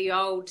pieces of the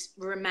old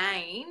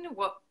remain,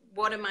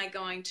 what am I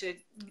going to,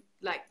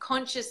 like,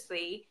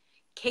 consciously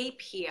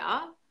keep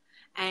here,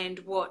 and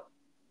what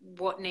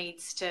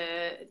needs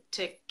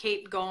to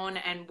keep gone,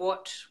 and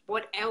what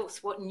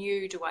else, what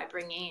new do I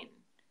bring in?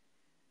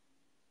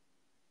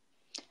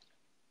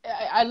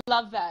 I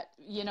love that.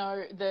 You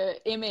know, the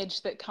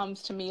image that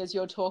comes to me as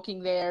you're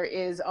talking there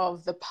is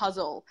of the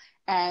puzzle,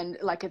 and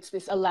like it's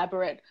this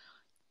elaborate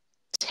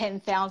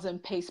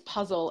 10,000 piece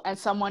puzzle, and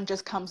someone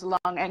just comes along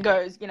and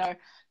goes, you know,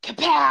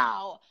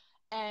 kapow,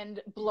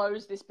 and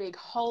blows this big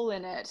hole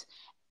in it,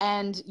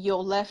 and you're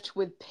left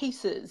with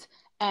pieces,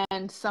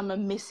 and some are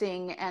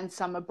missing and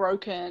some are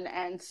broken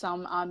and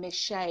some are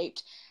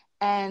misshaped.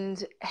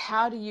 And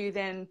how do you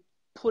then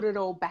put it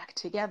all back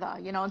together,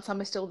 you know? And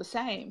some are still the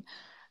same,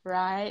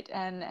 right?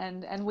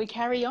 And we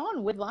carry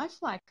on with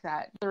life like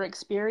that. Their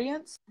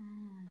experience,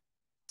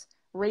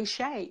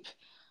 reshape.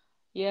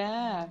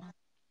 Yeah.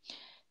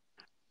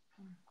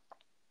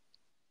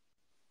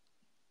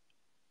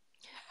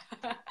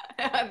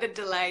 The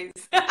delays.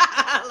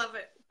 I love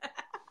it.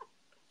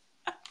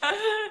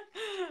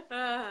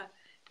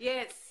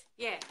 Yes,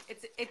 yeah.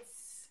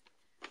 It's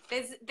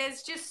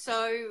there's just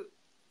so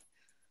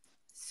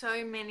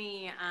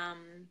many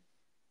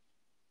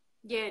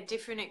yeah,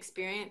 different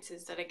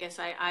experiences that I guess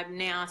I'm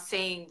now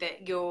seeing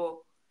that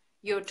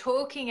you're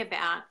talking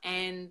about,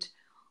 and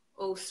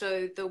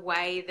also the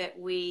way that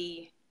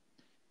we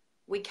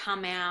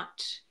come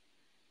out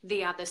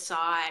the other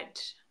side.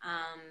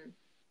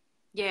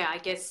 Yeah, I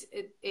guess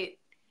it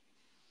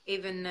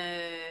even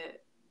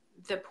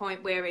the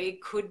point where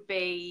it could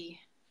be,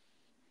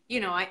 you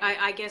know,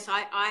 I guess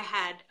I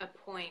had a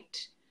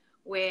point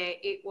where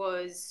it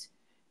was,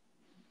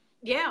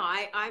 yeah,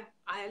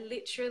 I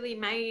literally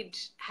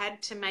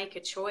had to make a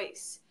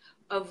choice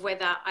of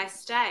whether I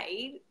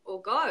stay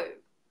or go.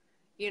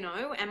 You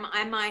know,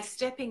 am I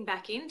stepping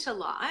back into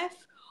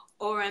life,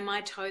 or am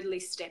I totally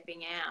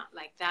stepping out?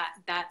 Like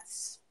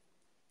that's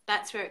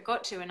where it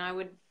got to. And I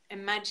would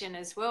imagine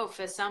as well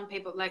for some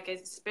people, like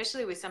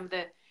especially with some of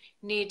the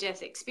near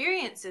death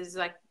experiences,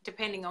 like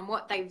depending on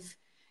what they've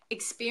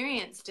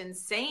experienced and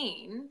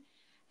seen,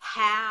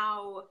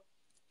 how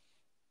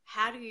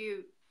do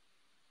you,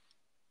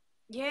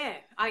 yeah,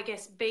 I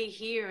guess be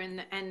here,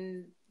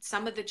 and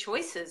some of the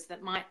choices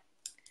that might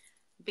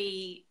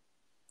be,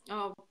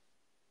 oh,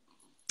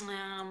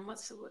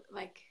 what's the word,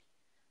 like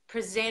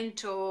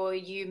present, or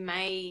you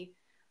may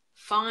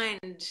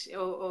find,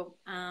 or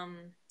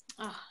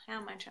oh,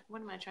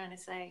 what am I trying to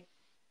say?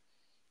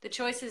 The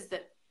choices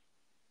that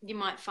you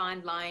might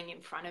find lying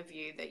in front of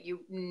you that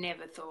you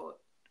never thought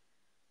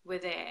were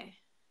there.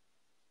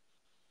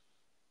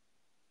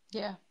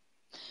 Yeah.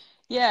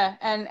 Yeah,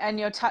 and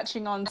you're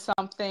touching on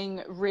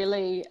something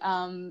really,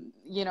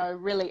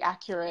 really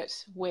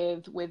accurate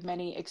with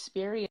many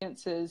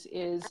experiences.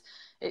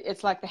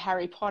 It's like the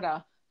Harry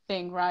Potter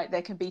thing, right?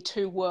 There can be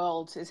two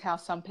worlds, is how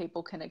some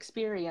people can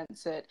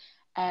experience it,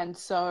 and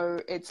so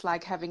it's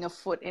like having a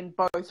foot in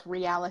both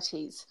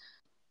realities.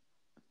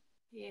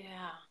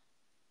 Yeah.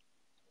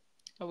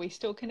 Are we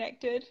still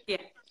connected? Yeah.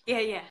 Yeah.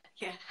 Yeah.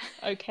 Yeah.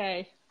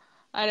 Okay.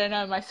 I don't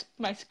know.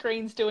 My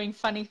screen's doing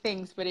funny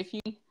things, but if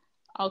you,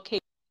 I'll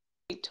keep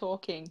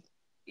talking.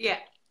 Yeah.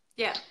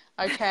 Yeah.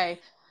 Okay.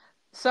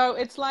 So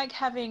it's like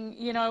having,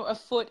 a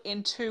foot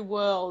in two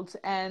worlds.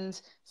 And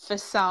for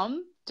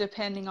some,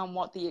 depending on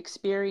what the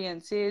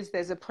experience is,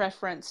 there's a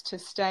preference to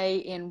stay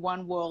in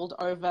one world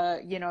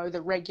over,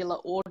 the regular,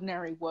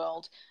 ordinary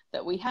world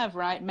that we have,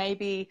 right?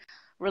 Maybe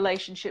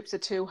relationships are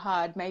too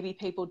hard. Maybe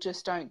people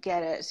just don't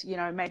get it.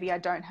 Maybe I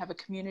don't have a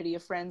community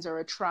of friends or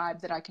a tribe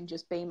that I can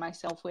just be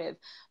myself with.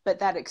 But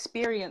that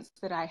experience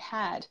that I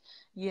had,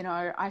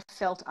 I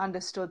felt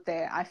understood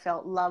there. I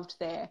felt loved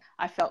there.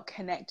 I felt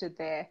connected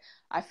there.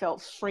 I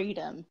felt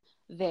freedom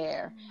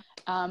there.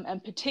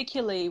 And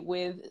particularly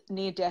with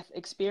near-death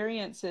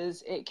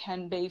experiences, it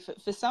can be,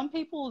 for some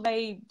people,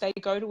 they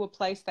go to a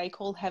place they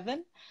call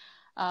heaven,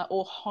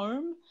 or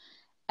home.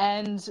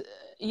 And,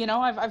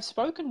 I've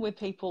spoken with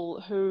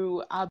people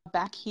who are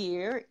back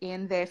here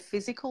in their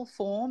physical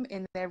form,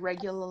 in their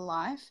regular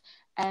life,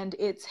 and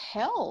it's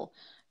hell.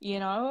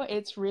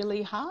 It's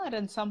really hard.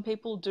 And some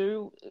people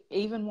do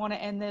even want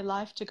to end their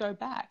life to go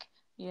back.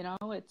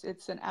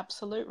 It's an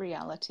absolute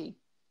reality.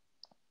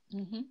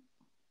 Mm-hmm.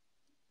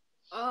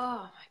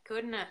 Oh my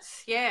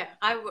goodness. Yeah.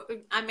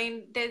 I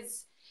mean,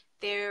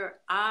 there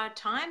are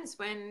times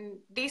when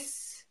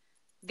this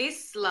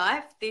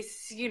life,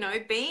 this,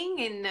 being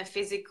in the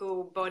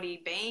physical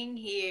body, being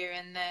here,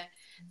 and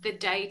the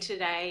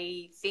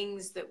day-to-day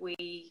things that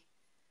we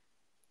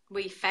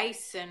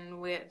face,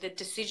 and the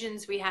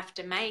decisions we have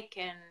to make,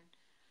 and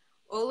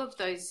all of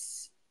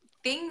those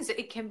things,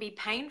 it can be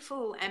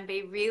painful and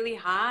be really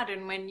hard.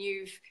 And when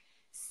you've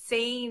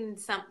seen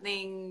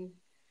something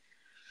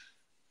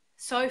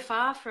so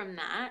far from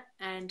that,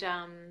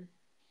 and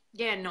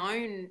yeah,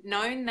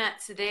 known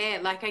that's there,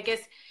 like I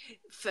guess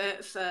for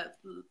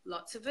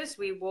lots of us,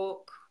 we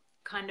walk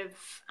kind of,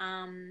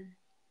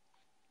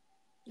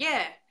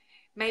 yeah,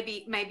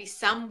 maybe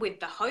some with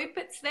the hope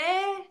it's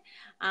there,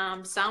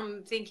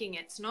 some thinking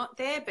it's not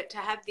there, but to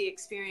have the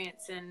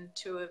experience and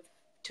to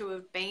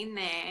have been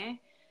there,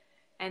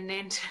 and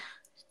then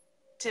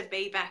to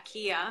be back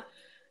here,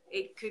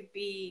 it could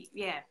be,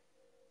 yeah,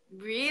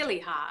 really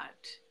hard.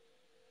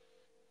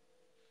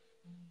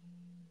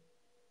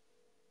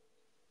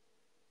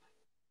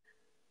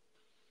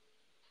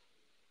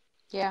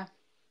 Yeah,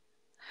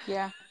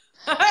 yeah.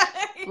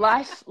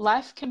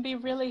 Life can be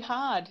really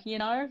hard,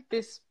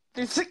 this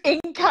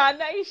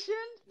incarnation,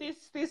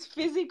 this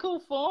physical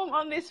form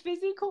on this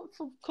physical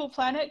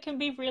planet can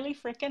be really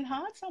freaking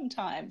hard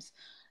sometimes.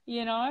 We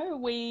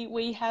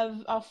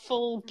have a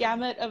full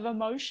gamut of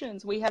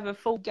emotions. We have a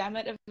full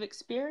gamut of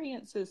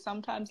experiences.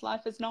 Sometimes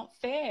life is not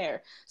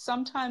fair.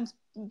 Sometimes,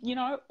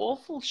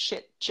 awful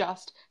shit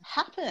just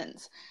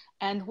happens,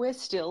 and we're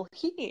still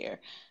here.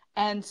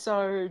 And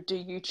so, do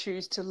you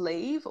choose to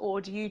leave, or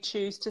do you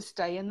choose to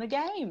stay in the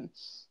game?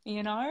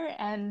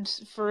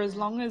 And for as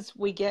long as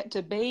we get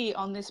to be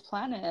on this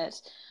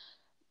planet,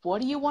 what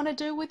do you want to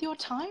do with your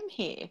time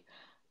here?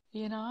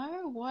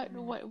 What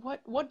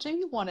do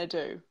you want to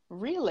do,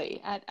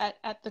 really,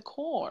 at the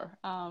core?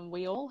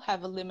 We all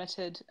have a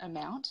limited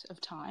amount of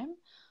time.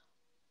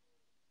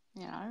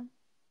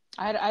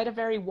 I had a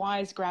very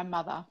wise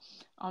grandmother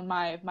on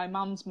my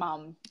mum's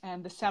mum,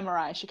 and the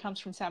samurai. She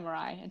comes from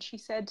samurai, and she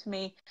said to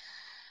me,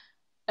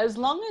 as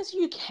long as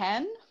you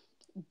can,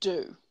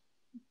 do,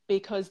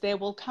 because there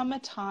will come a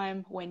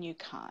time when you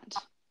can't,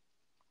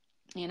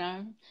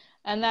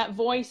 and that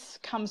voice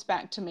comes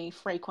back to me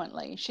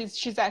frequently.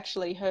 She's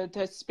actually,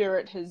 her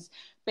spirit has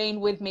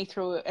been with me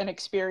through an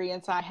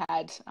experience I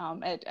had,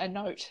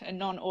 a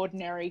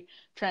non-ordinary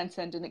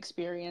transcendent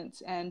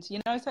experience. And,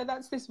 so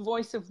that's this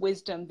voice of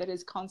wisdom that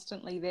is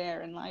constantly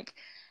there. And like,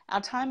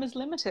 our time is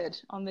limited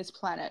on this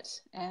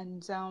planet.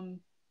 And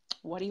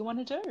what do you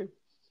want to do?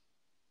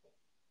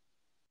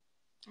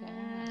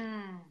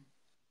 Yeah.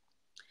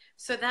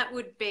 So that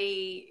would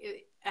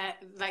be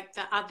like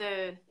the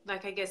other,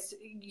 like I guess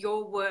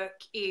your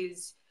work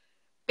is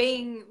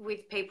being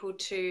with people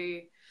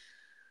to,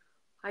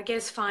 I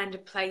guess, find a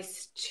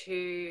place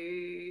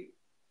to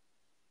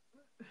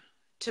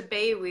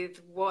be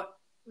with what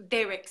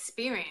their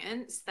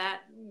experience,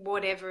 that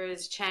whatever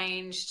has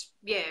changed,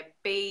 yeah,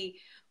 be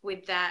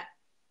with that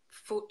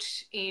foot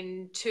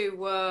in two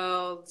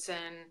worlds,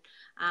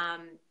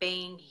 and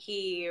being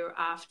here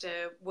after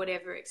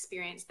whatever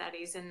experience that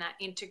is, and that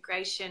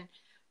integration,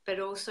 but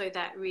also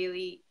that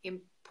really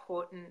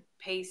important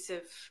piece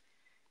of,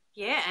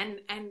 yeah,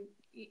 and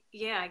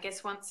yeah, I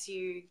guess once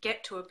you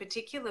get to a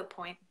particular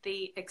point,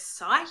 the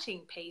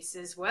exciting piece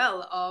as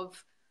well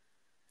of,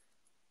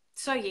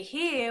 so you're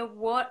here,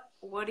 what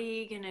are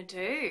you gonna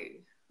do?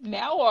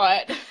 Now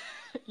what?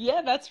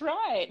 Yeah, that's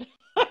right.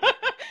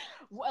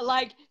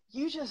 Like,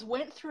 you just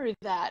went through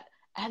that,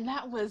 and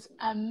that was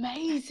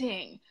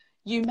amazing.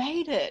 You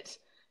made it.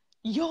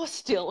 You're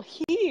still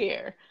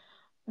here.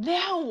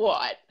 Now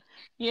what?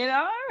 You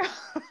know?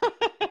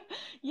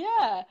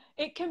 Yeah,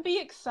 it can be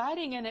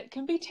exciting and it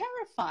can be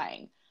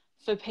terrifying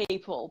for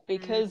people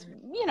because,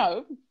 you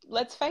know,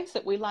 let's face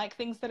it, we like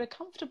things that are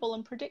comfortable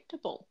and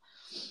predictable.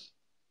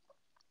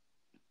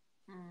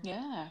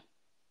 Yeah.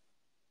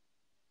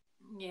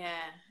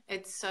 Yeah,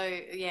 it's so,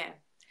 yeah,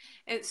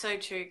 it's so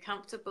true.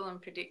 Comfortable and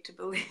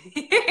predictable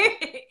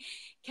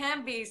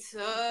can be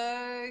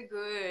so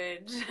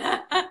good.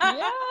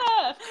 Yeah,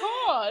 of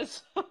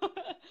course.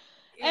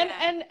 And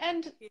Yeah.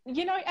 and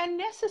you know, and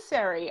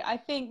necessary, I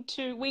think,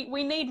 to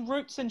we need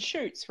roots and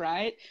shoots,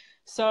 right?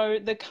 So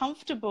the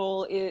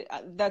comfortable is,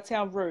 that's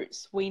our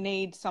roots. We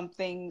need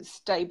something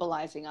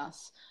stabilizing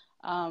us,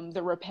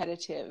 the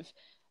repetitive,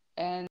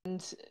 and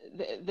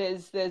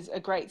there's a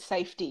great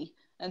safety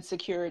and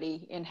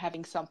security in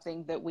having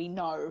something that we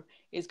know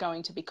is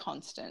going to be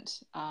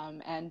constant.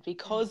 And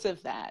because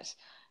of that,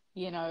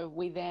 you know,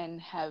 we then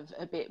have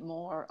a bit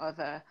more of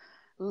a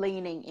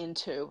leaning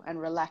into and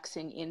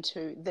relaxing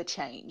into the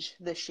change,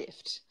 the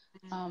shift,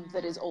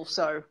 that is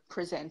also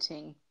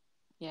presenting.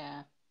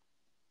 Yeah.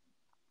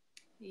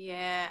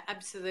 Yeah,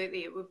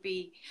 absolutely. It would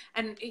be,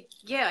 and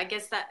yeah, I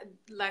guess that,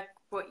 like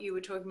what you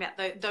were talking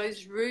about,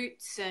 those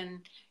roots,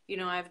 and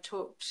I've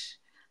talked,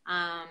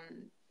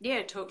 um,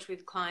 yeah, talked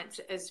with clients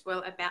as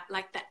well about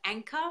like the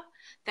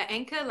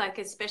anchor, like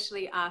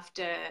especially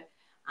after,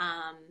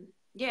 um,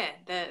 yeah,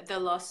 the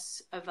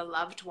loss of a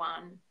loved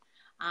one,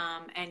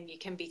 and you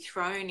can be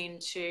thrown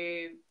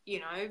into,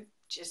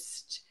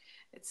 just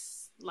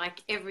it's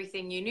like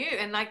everything you knew,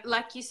 and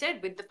like you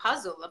said with the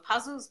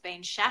puzzle's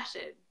been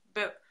shattered,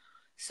 but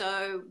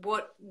so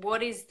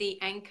what is the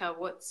anchor?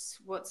 What's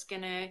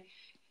gonna,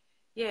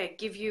 yeah,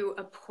 give you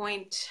a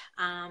point,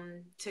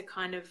 to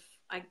kind of,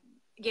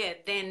 yeah,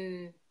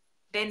 then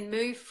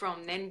move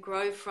from, then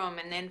grow from,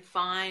 and then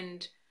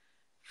find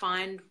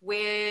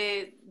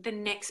where the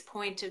next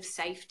point of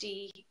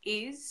safety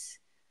is.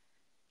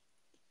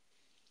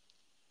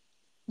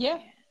 Yeah,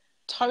 Yeah.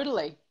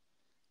 totally.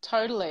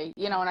 Totally.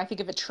 You know, and I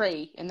think of a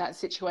tree in that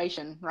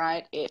situation,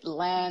 right? It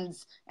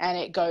lands and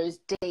it goes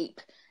deep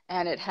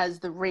and it has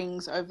the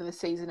rings over the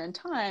season and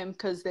time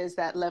because there's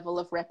that level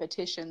of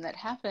repetition that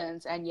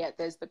happens, and yet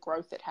there's the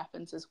growth that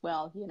happens as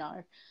well, you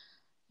know.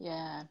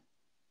 Yeah.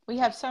 We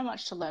have so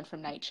much to learn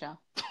from nature.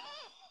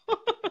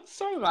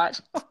 So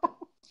much.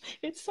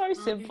 It's so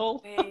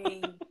simple.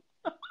 Okay.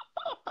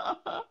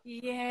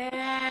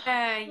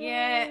 Yeah,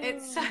 yeah.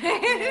 It's so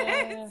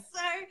Yeah.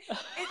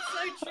 it's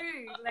so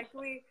true. Like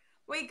we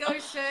go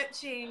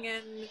searching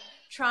and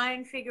try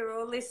and figure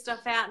all this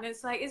stuff out, and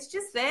it's like it's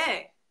just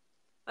there.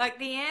 Like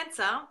the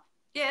answer,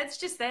 yeah, it's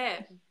just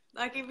there.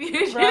 Like if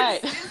you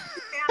Right. just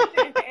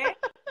found it.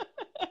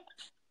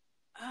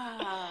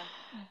 Ah,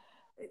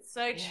 it's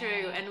so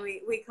true. Yeah. And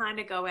we kind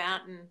of go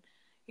out and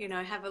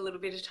have a little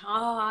bit of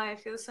time. Oh, I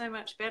feel so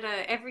much better.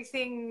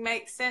 Everything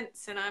makes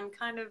sense, and I'm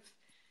kind of,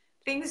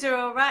 things are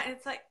all right. And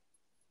it's like,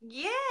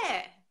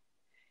 yeah,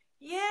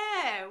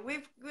 yeah,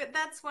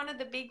 that's one of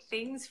the big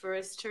things for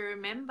us to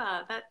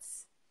remember.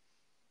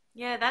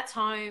 Yeah, that's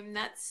home.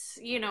 That's,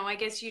 I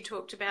guess you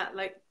talked about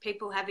like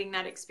people having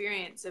that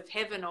experience of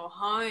heaven or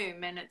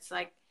home, and it's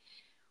like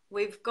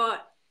we've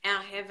got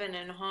our heaven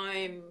and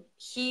home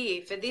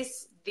here for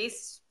this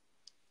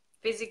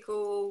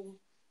physical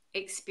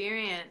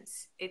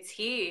experience. It's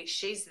here.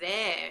 She's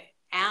there,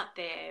 out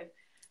there.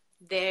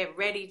 They're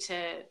ready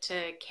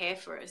to care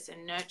for us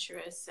and nurture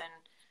us, and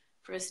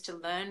for us to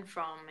learn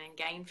from and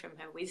gain from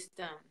her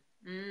wisdom.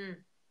 Mm.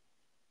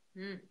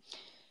 Mm.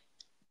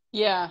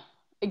 Yeah,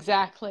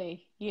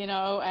 exactly. You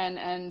know,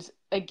 and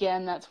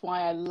again, that's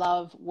why I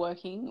love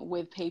working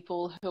with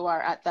people who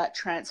are at that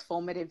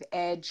transformative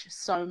edge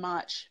so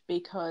much,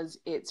 because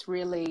it's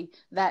really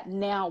that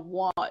now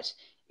what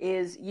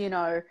is, you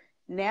know,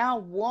 now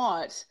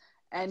what,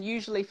 and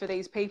usually for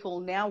these people,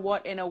 now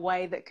what in a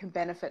way that can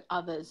benefit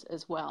others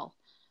as well.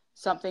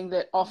 something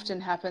that often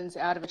happens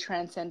out of a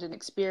transcendent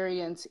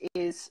experience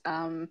is,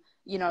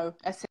 you know,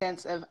 a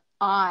sense of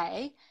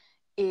I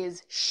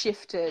is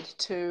shifted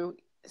to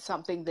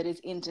something that is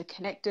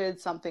interconnected,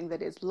 something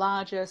that is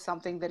larger,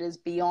 something that is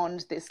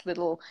beyond this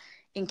little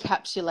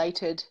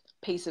encapsulated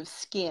piece of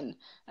skin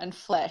and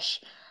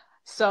flesh.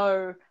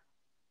 So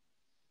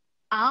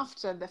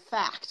after the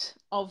fact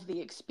of the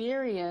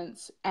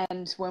experience,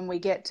 and when we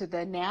get to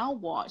the now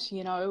what,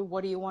 you know,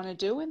 what do you want to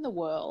do in the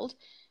world?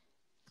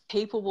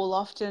 People will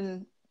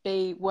often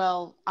be,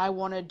 well, I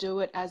want to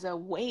do it as a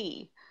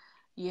we,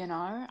 you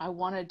know, I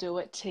want to do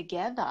it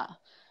together.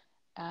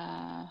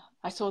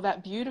 I saw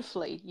that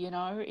beautifully, you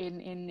know,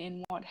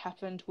 in what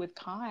happened with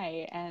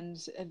Kai and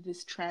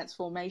this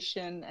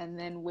transformation, and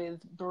then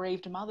with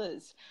bereaved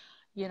mothers.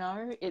 You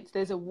know,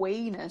 there's a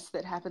we-ness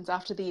that happens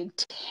after the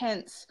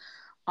intense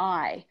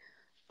I,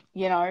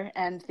 you know,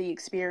 and the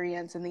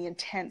experience and the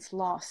intense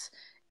loss.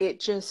 It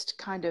just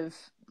kind of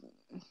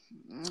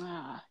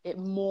it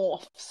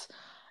morphs,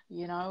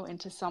 you know,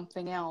 into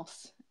something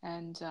else,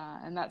 and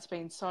that's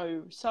been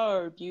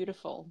so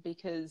beautiful,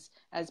 because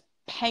as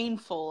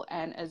painful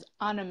and as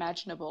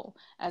unimaginable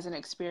as an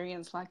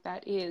experience like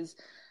that is,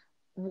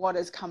 what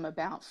has come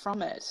about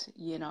from it,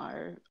 you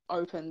know,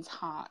 opens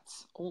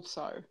hearts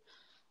also.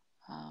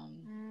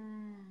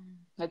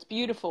 That's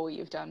beautiful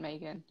you've done,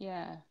 Megan.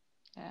 Yeah.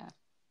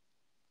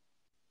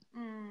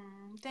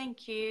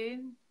 Thank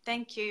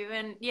you.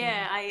 And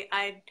yeah,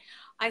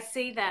 I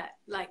see that,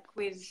 like,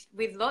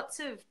 with lots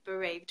of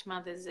bereaved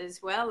mothers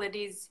as well. It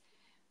is,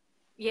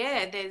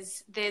 yeah,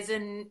 there's a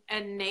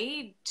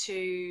need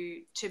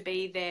to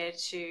be there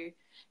to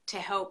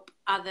help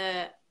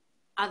other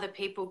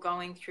people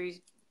going through,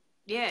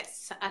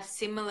 yes, a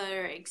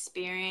similar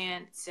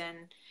experience,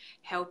 and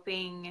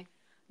helping,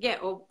 yeah,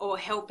 or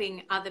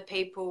helping other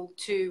people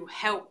to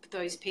help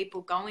those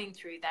people going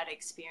through that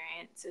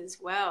experience as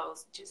well.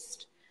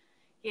 Just,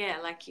 yeah,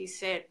 like you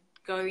said,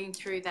 going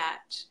through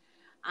that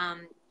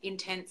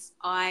intense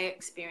I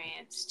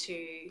experience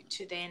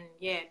to then,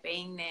 yeah,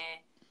 being there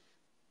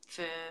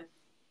for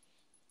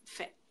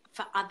for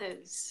for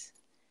others.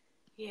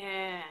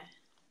 Yeah.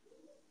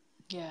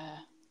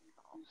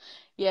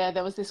 Yeah,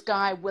 there was this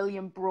guy,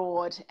 William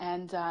Broad,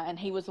 and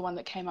he was the one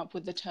that came up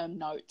with the term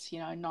notes, you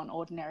know,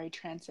 non-ordinary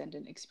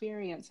transcendent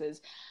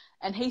experiences.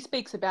 And he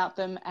speaks about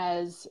them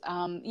as,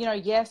 you know,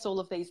 yes, all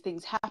of these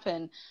things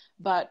happen,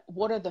 but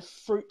what are the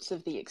fruits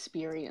of the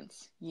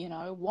experience? You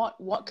know,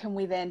 what can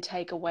we then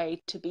take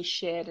away to be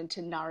shared and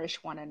to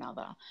nourish one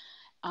another?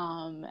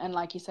 And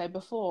like you said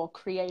before,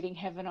 creating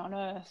heaven on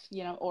earth,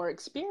 you know, or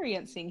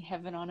experiencing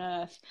heaven on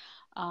earth,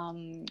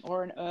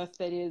 or an earth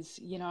that is,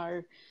 you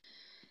know,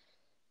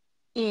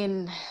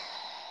 in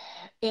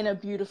a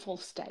beautiful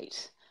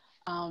state,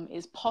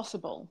 is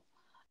possible,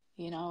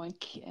 you know,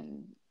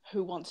 and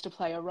who wants to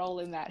play a role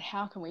in that?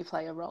 How can we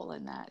play a role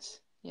in that?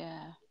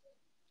 Yeah.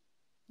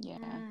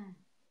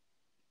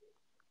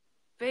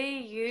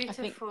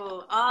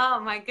 Beautiful.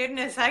 Oh my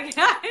goodness, I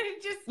can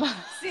just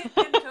sit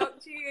and talk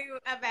to you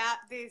about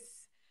this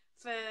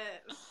for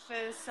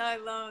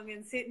so long,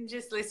 and sit and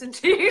just listen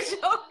to you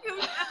talk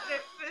about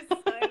it for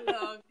so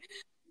long.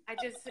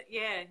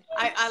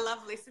 I love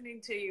listening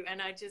to you,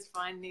 and I just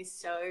find this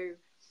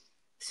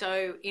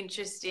so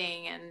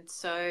interesting, and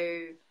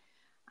so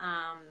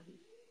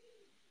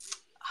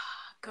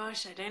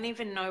gosh, I don't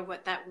even know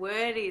what that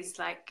word is,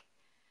 like,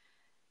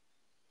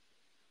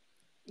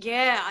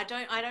 yeah, I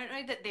don't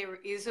know that there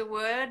is a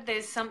word.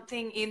 There's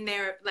something in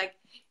there, like,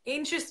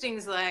 interesting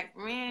is like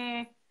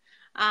meh.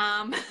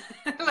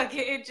 Like,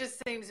 it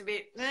just seems a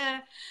bit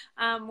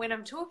when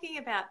I'm talking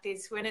about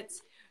this, when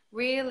it's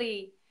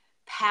really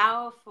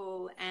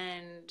powerful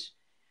and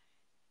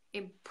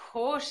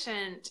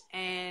important,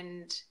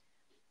 and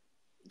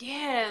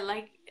yeah,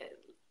 like,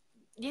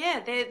 yeah,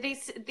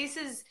 this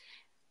is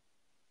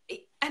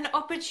an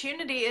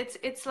opportunity.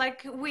 It's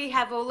like we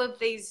have all of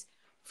these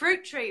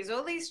fruit trees,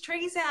 all these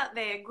trees out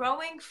there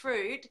growing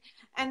fruit,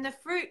 and the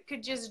fruit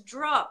could just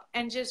drop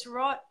and just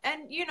rot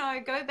and, you know,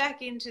 go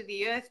back into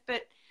the earth.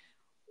 But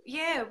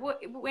yeah,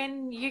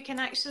 when you can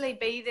actually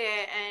be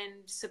there and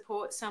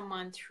support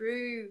someone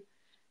through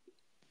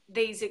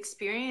these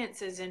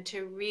experiences, and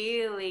to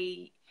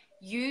really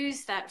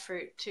use that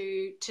fruit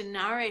to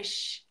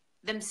nourish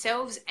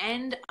themselves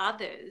and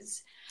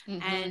others,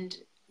 and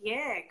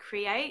yeah,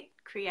 create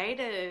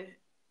a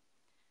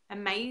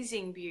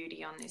amazing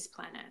beauty on this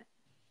planet.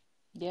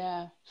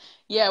 Yeah,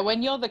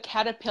 when you're the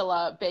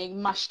caterpillar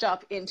being mushed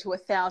up into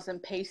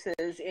 1,000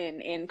 pieces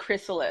in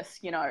chrysalis,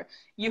 you know,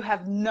 you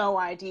have no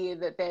idea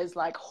that there's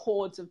like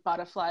hordes of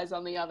butterflies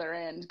on the other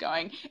end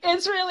going,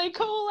 it's really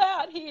cool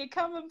out here,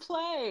 come and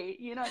play.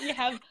 You know, you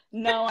have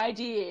no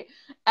idea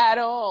at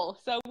all.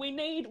 So we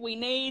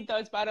need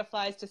those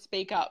butterflies to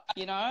speak up,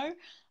 you know,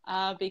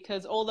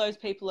 because all those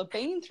people have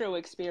been through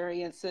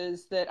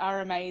experiences that are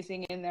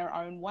amazing in their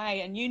own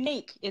way and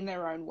unique in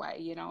their own way,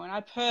 you know, and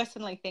I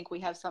personally think we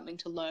have something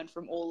to learn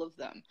from all of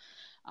them.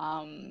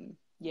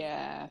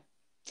 Yeah.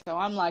 So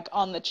I'm like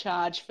on the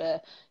charge for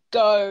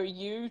go,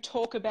 you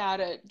talk about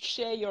it,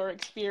 share your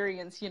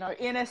experience, you know,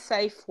 in a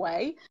safe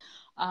way,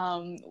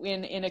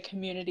 in a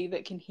community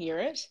that can hear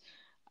it.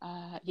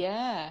 Yeah,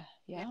 Yeah.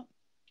 yeah.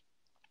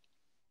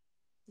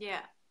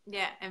 Yeah.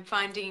 Yeah. And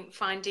finding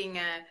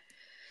that,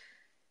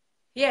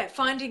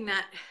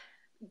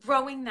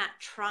 growing that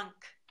trunk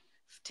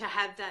to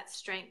have that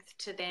strength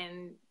to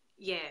then,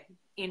 yeah,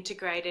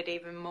 integrate it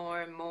even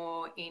more and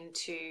more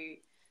into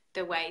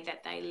the way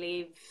that they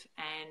live.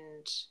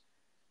 And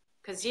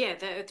because, yeah,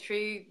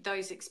 through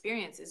those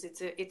experiences,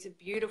 it's a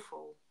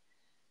beautiful,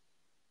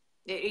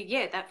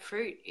 yeah, that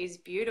fruit is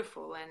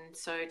beautiful. And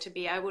so to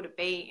be able to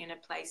be in a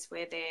place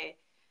where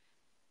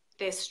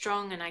they're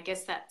strong, and I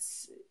guess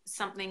that's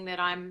something that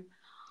I'm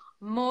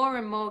more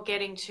and more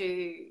getting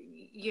to,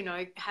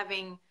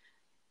 having,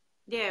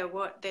 yeah,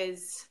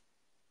 there's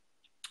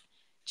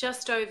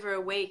just over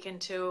a week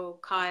until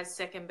Kai's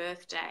second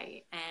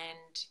birthday,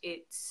 and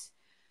it's,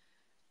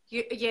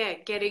 yeah,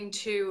 getting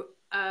to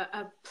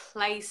a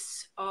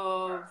place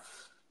of,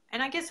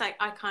 and I guess I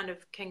kind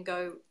of can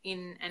go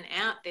in and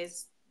out.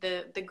 There's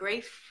the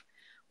grief,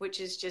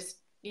 which is just,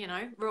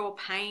 raw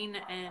pain,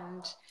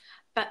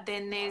 but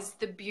then there's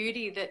the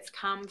beauty that's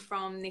come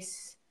from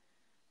this,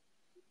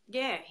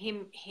 yeah,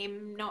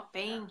 him not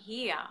being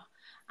here.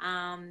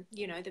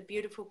 The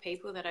beautiful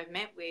people that I've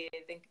met with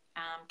and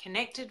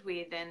connected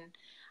with, and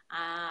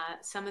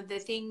some of the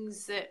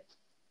things that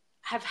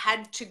have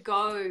had to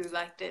go,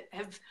 like that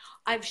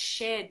I've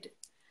shed,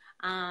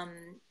 um,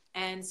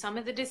 and some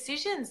of the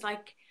decisions,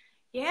 like,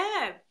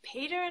 yeah,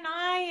 Peter and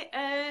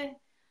I,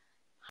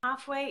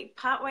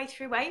 partway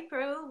through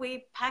April,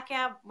 we pack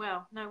our,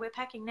 well, no, we're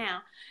packing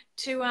now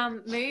to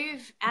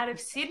move out of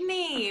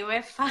Sydney.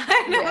 We're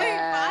finally,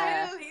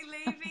 Yeah. finally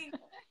leaving,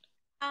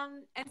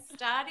 and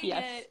starting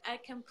Yes. a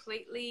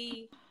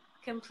completely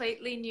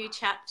new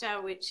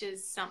chapter, which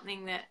is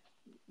something that,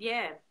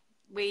 yeah,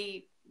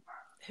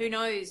 who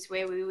knows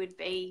where we would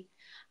be,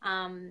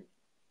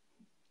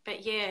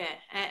 but yeah,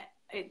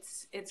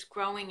 it's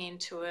growing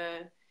into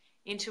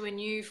a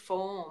new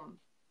form.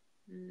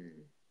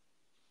 Mm.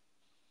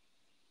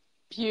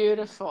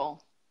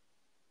 Beautiful.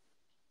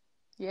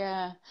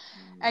 Yeah.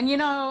 Mm. And you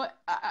know,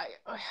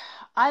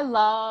 I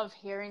love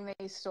hearing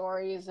these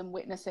stories and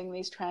witnessing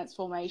these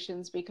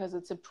transformations because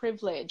it's a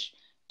privilege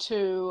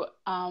to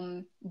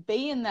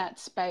be in that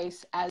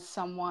space as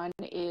someone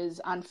is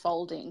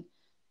unfolding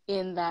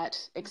in that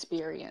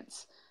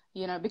experience,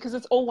 you know, because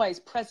it's always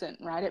present,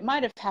 right? It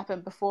might have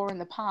happened before in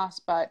the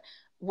past, but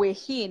we're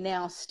here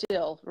now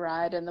still,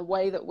 right? And the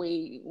way that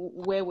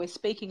where we're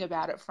speaking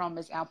about it from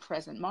is our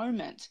present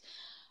moment.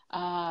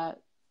 Uh,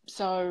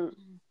 so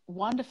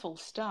wonderful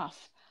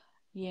stuff,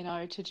 you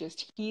know, to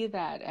just hear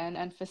that.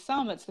 And for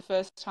some, it's the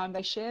first time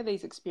they share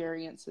these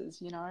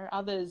experiences, you know,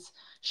 others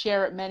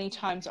share it many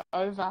times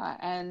over.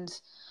 And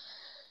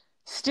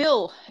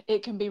still,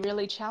 it can be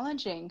really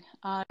challenging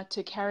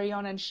to carry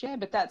on and share,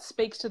 but that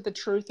speaks to the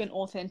truth and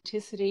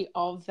authenticity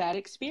of that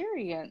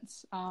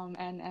experience,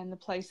 and the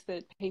place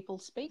that people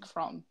speak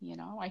from. You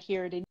know, I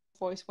hear it in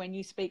your voice when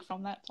you speak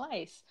from that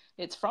place.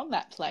 It's from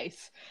that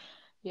place.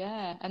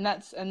 Yeah, and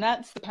that's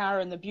the power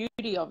and the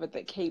beauty of it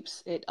that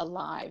keeps it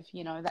alive,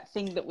 you know, that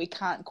thing that we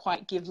can't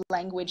quite give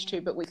language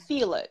to, but we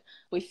feel it.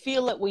 We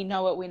feel it, we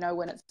know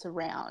when it's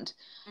around.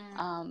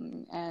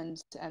 Mm.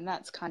 And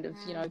that's kind of,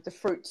 you know, Mm. the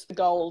fruits, the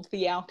gold,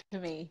 the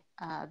alchemy,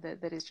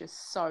 that is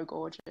just so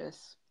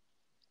gorgeous.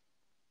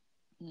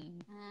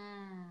 Mm.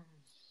 Mm.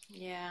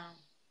 Yeah,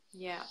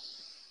 yeah.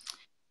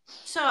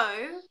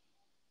 So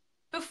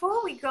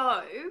before we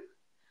go,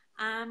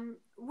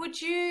 would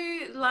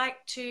you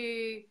like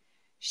to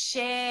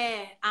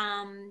share,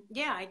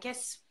 yeah, I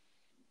guess,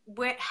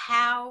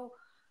 how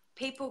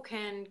people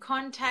can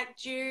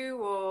contact you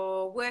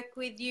or work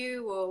with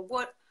you, or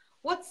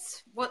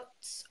what's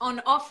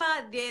on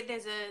offer?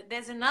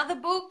 There's another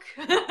book.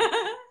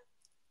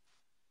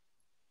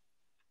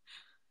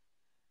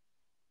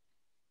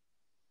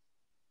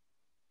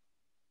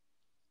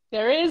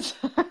 There is.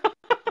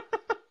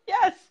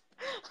 Yes.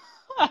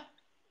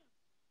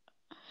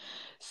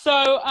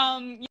 So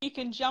you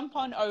can jump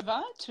on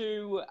over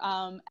to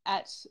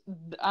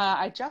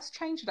I just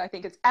changed it. I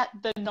think it's at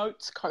the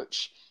Notes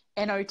Coach,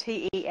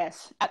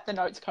 NOTES, at the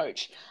Notes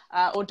Coach,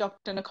 or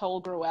Dr. Nicole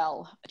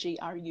Gruel,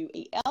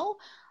 GRUEL,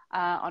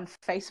 on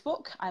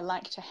Facebook. I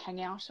like to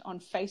hang out on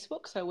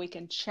Facebook, so we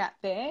can chat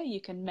there.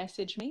 You can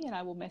message me, and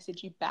I will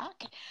message you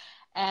back.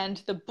 And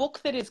the book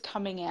that is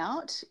coming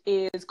out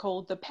is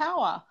called The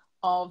Power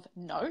of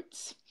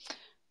Notes: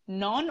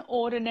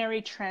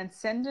 Non-Ordinary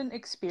Transcendent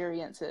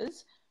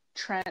Experiences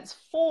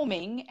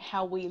Transforming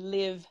How We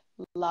Live,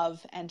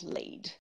 Love, and Lead.